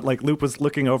talking about. Like, Loop was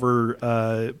looking over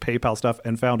PayPal stuff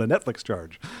and found a Netflix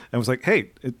charge and was like,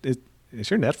 "Hey, is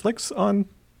your Netflix on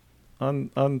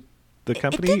the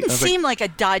company?" It didn't seem like a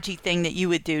dodgy thing that you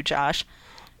would do, Josh.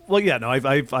 Well, yeah, no,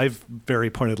 I've very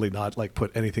pointedly not like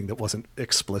put anything that wasn't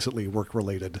explicitly work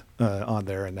related on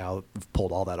there, and now I've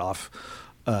pulled all that off.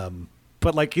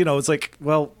 But like, you know, it's like,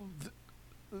 well,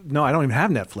 no, I don't even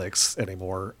have Netflix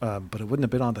anymore. But it wouldn't have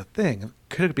been on the thing.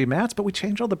 Could it be Matt's? But we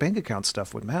changed all the bank account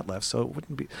stuff when Matt left, so it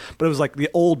wouldn't be. But it was like the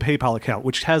old PayPal account,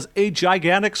 which has a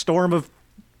gigantic storm of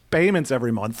payments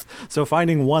every month. So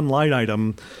finding one line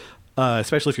item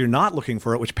especially if you're not looking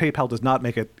for it, which PayPal does not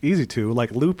make it easy to.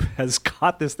 Like Loop has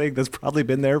got this thing that's probably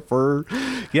been there for,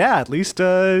 at least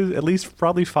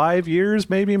probably 5 years,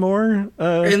 maybe more.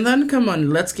 And then come on,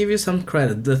 let's give you some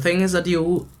credit. The thing is that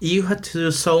you had to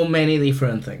do so many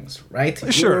different things, right?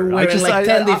 Sure, you were wearing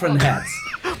 10 different hats.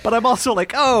 But I'm also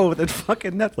like, then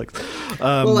fucking Netflix.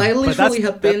 Well, I literally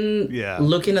have been yeah.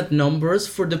 looking at numbers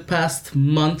for the past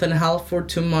month and a half or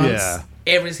 2 months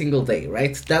every single day,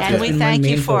 right? That's and we thank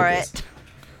you for it.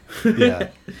 Yeah.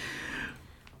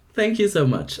 Thank you so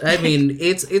much. I mean,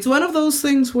 it's one of those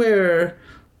things where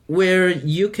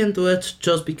you can do it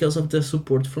just because of the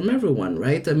support from everyone,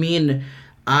 right? I mean,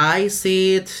 I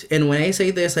see it, and when I say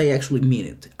this, I actually mean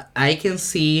it. I can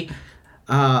see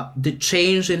the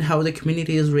change in how the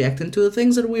community is reacting to the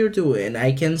things that we're doing.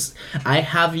 I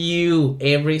have you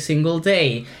every single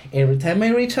day. Every time I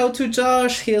reach out to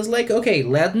Josh, he's like, okay,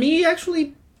 let me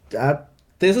actually,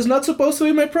 this is not supposed to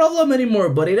be my problem anymore,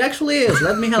 but it actually is.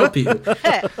 Let me help you.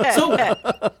 So,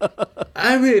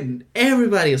 I mean,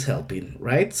 everybody is helping,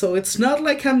 right? So it's not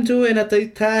like I'm doing a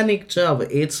titanic job.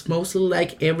 It's mostly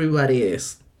like everybody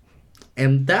is.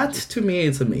 And that, to me,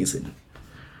 is amazing.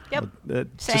 Yep.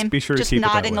 Same. Just be sure just to keep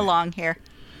nodding it that way. along here.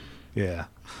 Yeah.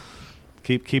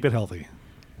 Keep it healthy.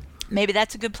 Maybe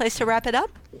that's a good place to wrap it up.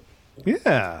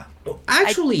 Yeah.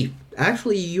 Actually,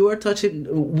 you are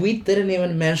touching. We didn't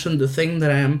even mention the thing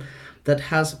that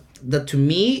to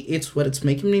me it's what it's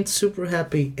making me super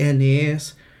happy, and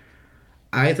is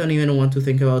I don't even want to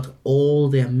think about all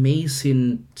the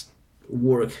amazing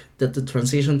work that the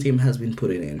transition team has been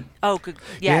putting in. Oh, good.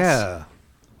 Yes. Yeah.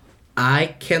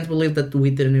 I can't believe that we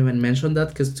didn't even mention that,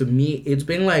 because to me it's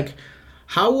been like,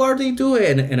 how are they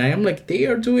doing? And I am like, they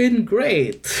are doing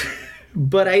great.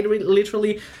 But I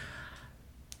literally,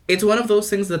 it's one of those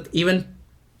things that even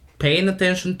paying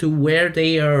attention to where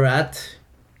they are at,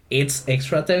 it's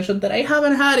extra attention that I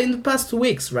haven't had in the past 2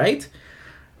 weeks, right?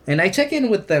 And I check in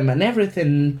with them and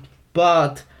everything,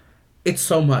 but it's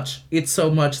so much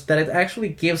that it actually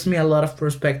gives me a lot of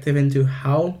perspective into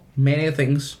how many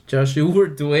things, Josh, you were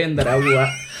doing that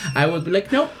I would be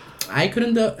like, nope, I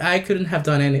couldn't have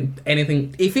done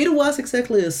anything. If it was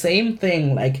exactly the same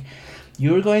thing, like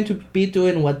you were going to be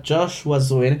doing what Josh was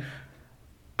doing,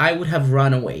 I would have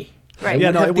run away. Right. Yeah,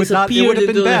 no, it would not. It would have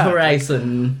been into bad. the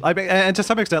horizon. I mean, and to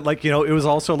some extent, like, it was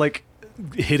also like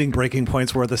hitting breaking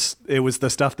points where it was the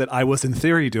stuff that I was in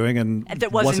theory doing and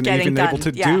that wasn't even done. able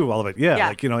to do all of it. Yeah,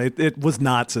 like, it was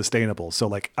not sustainable. So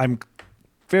like, I'm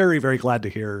very, very glad to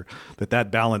hear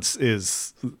that balance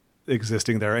is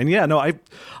existing there. And yeah, no,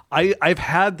 I've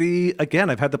had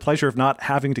the pleasure of not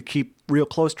having to keep real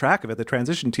close track of it. The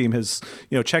transition team has,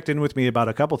 checked in with me about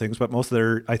a couple things, but most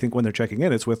of I think when they're checking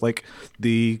in, it's with like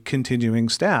the continuing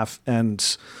staff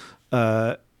and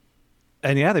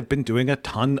yeah, they've been doing a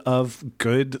ton of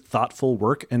good, thoughtful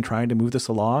work and trying to move this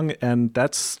along. And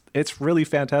it's really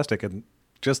fantastic. And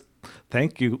just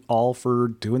thank you all for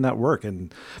doing that work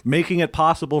and making it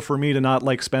possible for me to not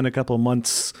like spend a couple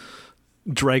months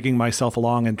dragging myself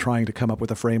along and trying to come up with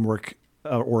a framework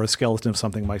or a skeleton of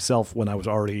something myself when I was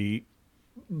already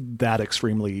that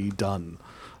extremely done.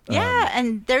 Yeah,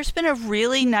 and there's been a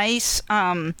really nice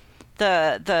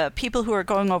the people who are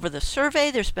going over the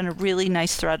survey, there's been a really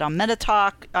nice thread on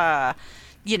MetaTalk.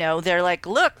 They're like,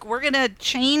 look, we're going to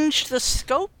change the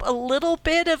scope a little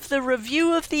bit of the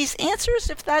review of these answers,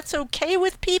 if that's okay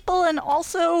with people. And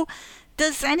also,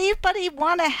 does anybody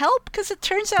want to help? Because it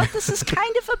turns out this is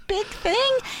kind of a big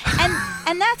thing.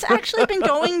 And that's actually been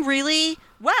going really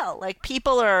well. Like,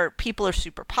 people are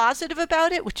super positive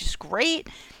about it, which is great.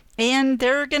 And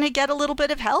they're going to get a little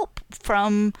bit of help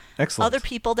from other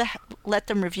people to let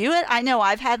them review it. I know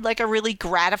I've had like a really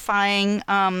gratifying,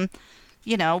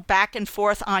 back and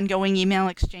forth ongoing email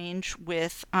exchange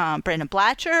with Brandon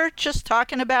Blatcher, just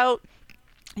talking about,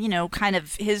 kind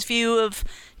of his view of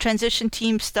transition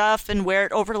team stuff and where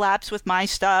it overlaps with my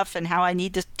stuff and how I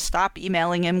need to stop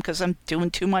emailing him because I'm doing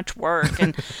too much work.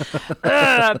 And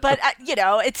but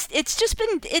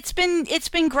it's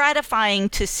been gratifying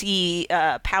to see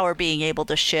Power being able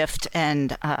to shift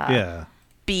and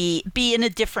be in a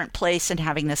different place and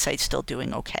having the site still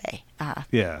doing okay.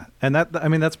 Yeah, and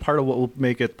that's part of what will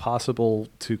make it possible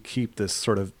to keep this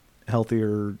sort of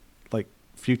healthier, like,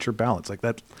 future balance. Like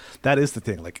that is the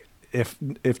thing. Like,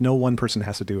 if no one person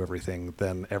has to do everything,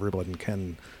 then everyone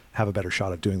can have a better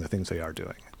shot of doing the things they are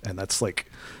doing. And that's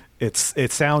like, it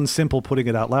sounds simple putting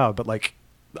it out loud, but like,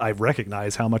 I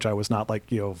recognize how much I was not like,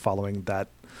 following that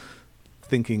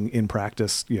thinking in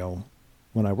practice,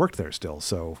 when I worked there still.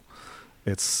 So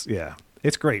it's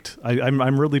great.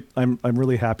 I'm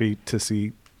really happy to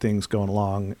see things going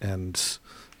along and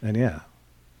yeah.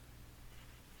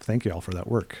 thank you all for that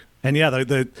work. And yeah,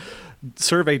 the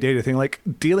survey data thing, like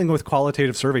dealing with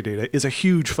qualitative survey data is a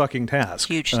huge fucking task.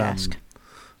 Huge task.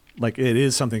 Like it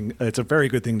is something, it's a very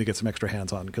good thing to get some extra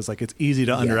hands on because like it's easy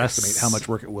to underestimate how much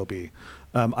work it will be.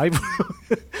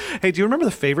 Hey, do you remember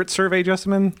the favorite survey,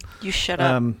 Jessamine? You shut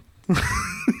up.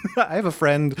 I have a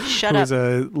friend who's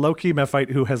a low-key mephite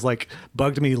who has like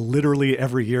bugged me literally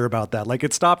every year about that. Like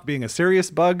it stopped being a serious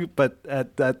bug, but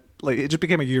at that like it just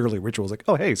became a yearly ritual. It's like,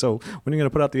 oh hey, so when are you going to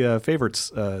put out the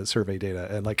favorites survey data?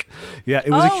 And like, yeah,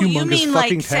 it was a humongous you mean fucking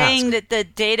like task. saying that the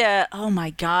data? Oh my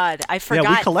god, I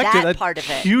forgot we collected that a part of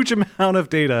it. huge amount of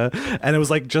data, and it was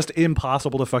like just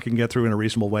impossible to fucking get through in a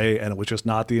reasonable way, and it was just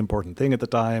not the important thing at the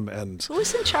time. And who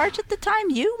was in charge at the time?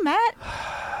 You, Matt?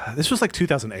 This was like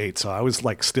 2008, so I was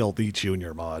like still the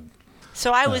junior mod.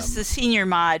 So I was the senior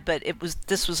mod, but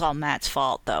this was all Matt's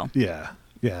fault, though. Yeah.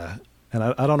 And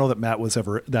I don't know that Matt was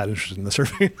ever that interested in the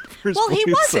survey. Well, he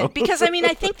wasn't, because, I mean,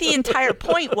 I think the entire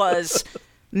point was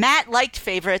Matt liked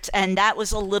favorites, and that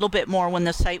was a little bit more when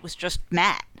the site was just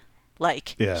Matt.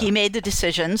 Like, he made the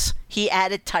decisions, he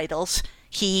added titles,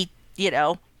 he,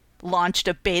 launched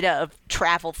a beta of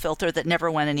travel filter that never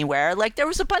went anywhere. Like, there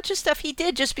was a bunch of stuff he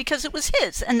did just because it was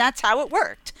his, and that's how it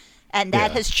worked. And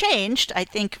that has changed, I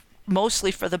think,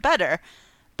 mostly for the better,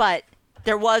 but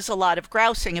there was a lot of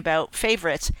grousing about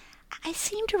favorites. I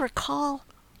seem to recall,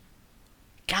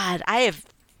 God, I have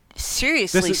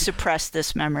seriously suppressed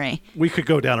this memory. We could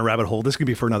go down a rabbit hole. This could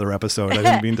be for another episode. I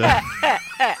didn't mean to.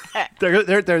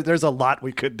 There's a lot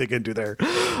we could dig into there.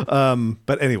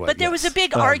 But anyway. But there was a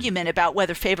big argument about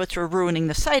whether favorites were ruining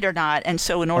the site or not. And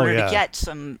so in order to get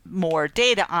some more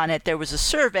data on it, there was a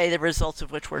survey, the results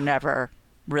of which were never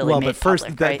really made first,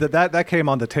 public, right? that came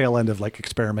on the tail end of like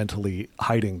experimentally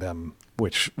hiding them,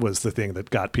 which was the thing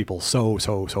that got people so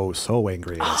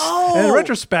angry at us. And in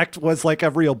retrospect was like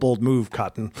a real bold move,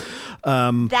 Cotton.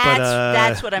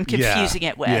 That's what I'm confusing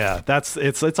it with. Yeah,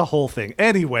 it's a whole thing.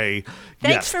 Anyway,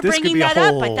 thanks for bringing that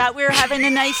up. I thought we were having a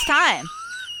nice time.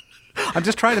 I'm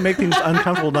just trying to make things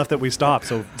uncomfortable enough that we stop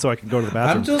so I can go to the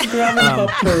bathroom. I'm just grabbing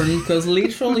popcorn because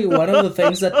literally one of the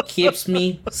things that keeps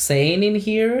me sane in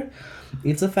here,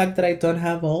 it's the fact that I don't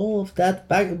have all of that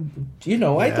back. I don't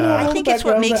have I think it's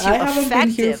what makes you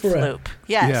effective, Loop.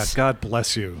 Yes. Yeah, God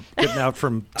bless you. Getting out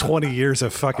from 20 years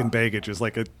of fucking baggage is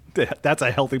like that's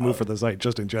a healthy move for the site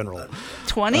just in general.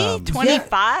 20,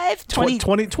 25, 20,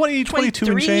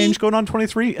 22 and change, going on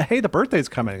 23. Hey, the birthday's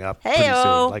coming up pretty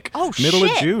soon. Like middle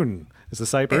of June is the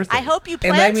site birthday. I hope you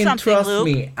planned something, trust Luke.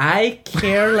 me, I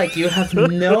care like you have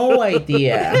no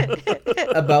idea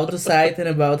about the site and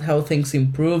about how things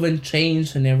improve and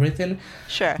change and everything.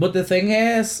 Sure. But the thing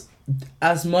is,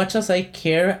 as much as I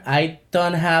care, I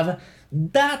don't have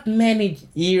that many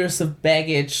years of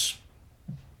baggage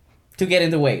to get in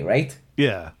the way, right?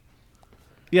 Yeah.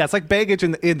 Yeah, it's like baggage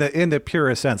in the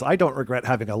purest sense. I don't regret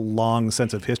having a long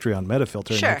sense of history on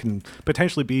Metafilter, and I can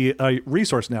potentially be a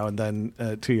resource now and then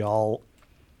to y'all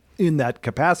in that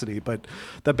capacity. But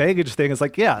the baggage thing is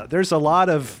like, there's a lot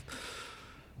of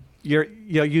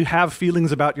you have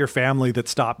feelings about your family that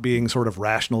stop being sort of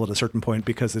rational at a certain point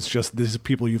because it's just these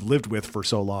people you've lived with for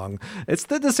so long. It's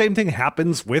the same thing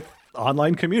happens with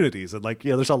online communities, and like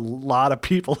there's a lot of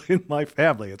people in my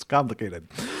family. It's complicated.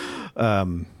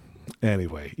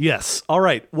 Anyway, yes. All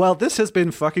right. Well, this has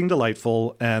been fucking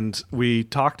delightful, and we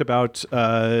talked about 2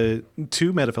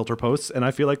 Metafilter posts, and I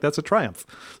feel like that's a triumph.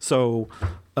 So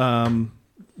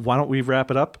why don't we wrap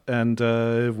it up, and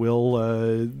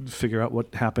we'll figure out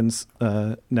what happens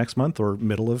next month or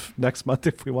middle of next month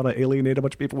if we want to alienate a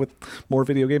bunch of people with more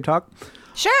video game talk.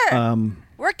 Sure.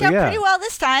 Worked out pretty well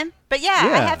this time. But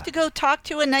I have to go talk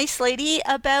to a nice lady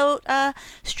about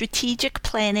strategic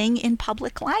planning in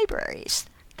public libraries.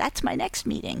 That's my next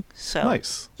meeting. So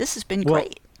nice. This has been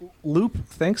great. Loop,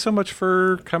 thanks so much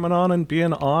for coming on and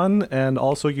being on, and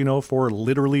also for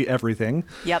literally everything.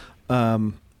 Yep.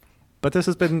 But this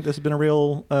has been a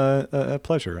real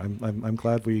pleasure. I'm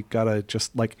glad we got to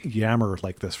just like yammer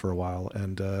like this for a while,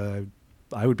 and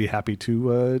I would be happy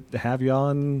to have you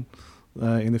on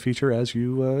in the future as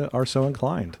you are so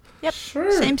inclined. Yep.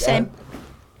 Sure. Same.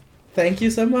 Thank you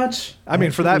so much. I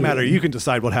mean, for that matter, you can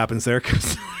decide what happens there.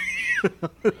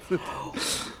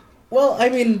 Well, I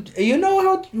mean, you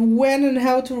know when and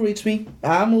how to reach me.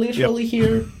 I'm literally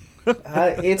here.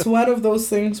 It's one of those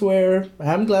things where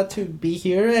I'm glad to be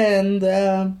here, and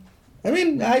I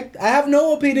mean, I have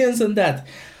no opinions on that.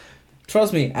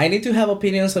 Trust me, I need to have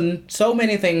opinions on so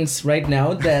many things right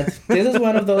now that this is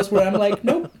one of those where I'm like,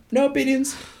 nope, no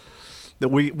opinions.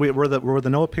 We're the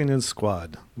no opinions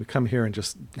squad. We come here and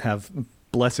just have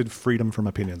blessed freedom from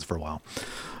opinions for a while.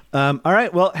 All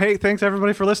right. Well, hey, thanks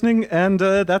everybody for listening. And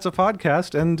that's a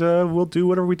podcast. And we'll do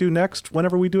whatever we do next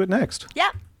whenever we do it next.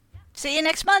 Yeah. See you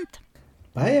next month.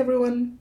 Bye, everyone.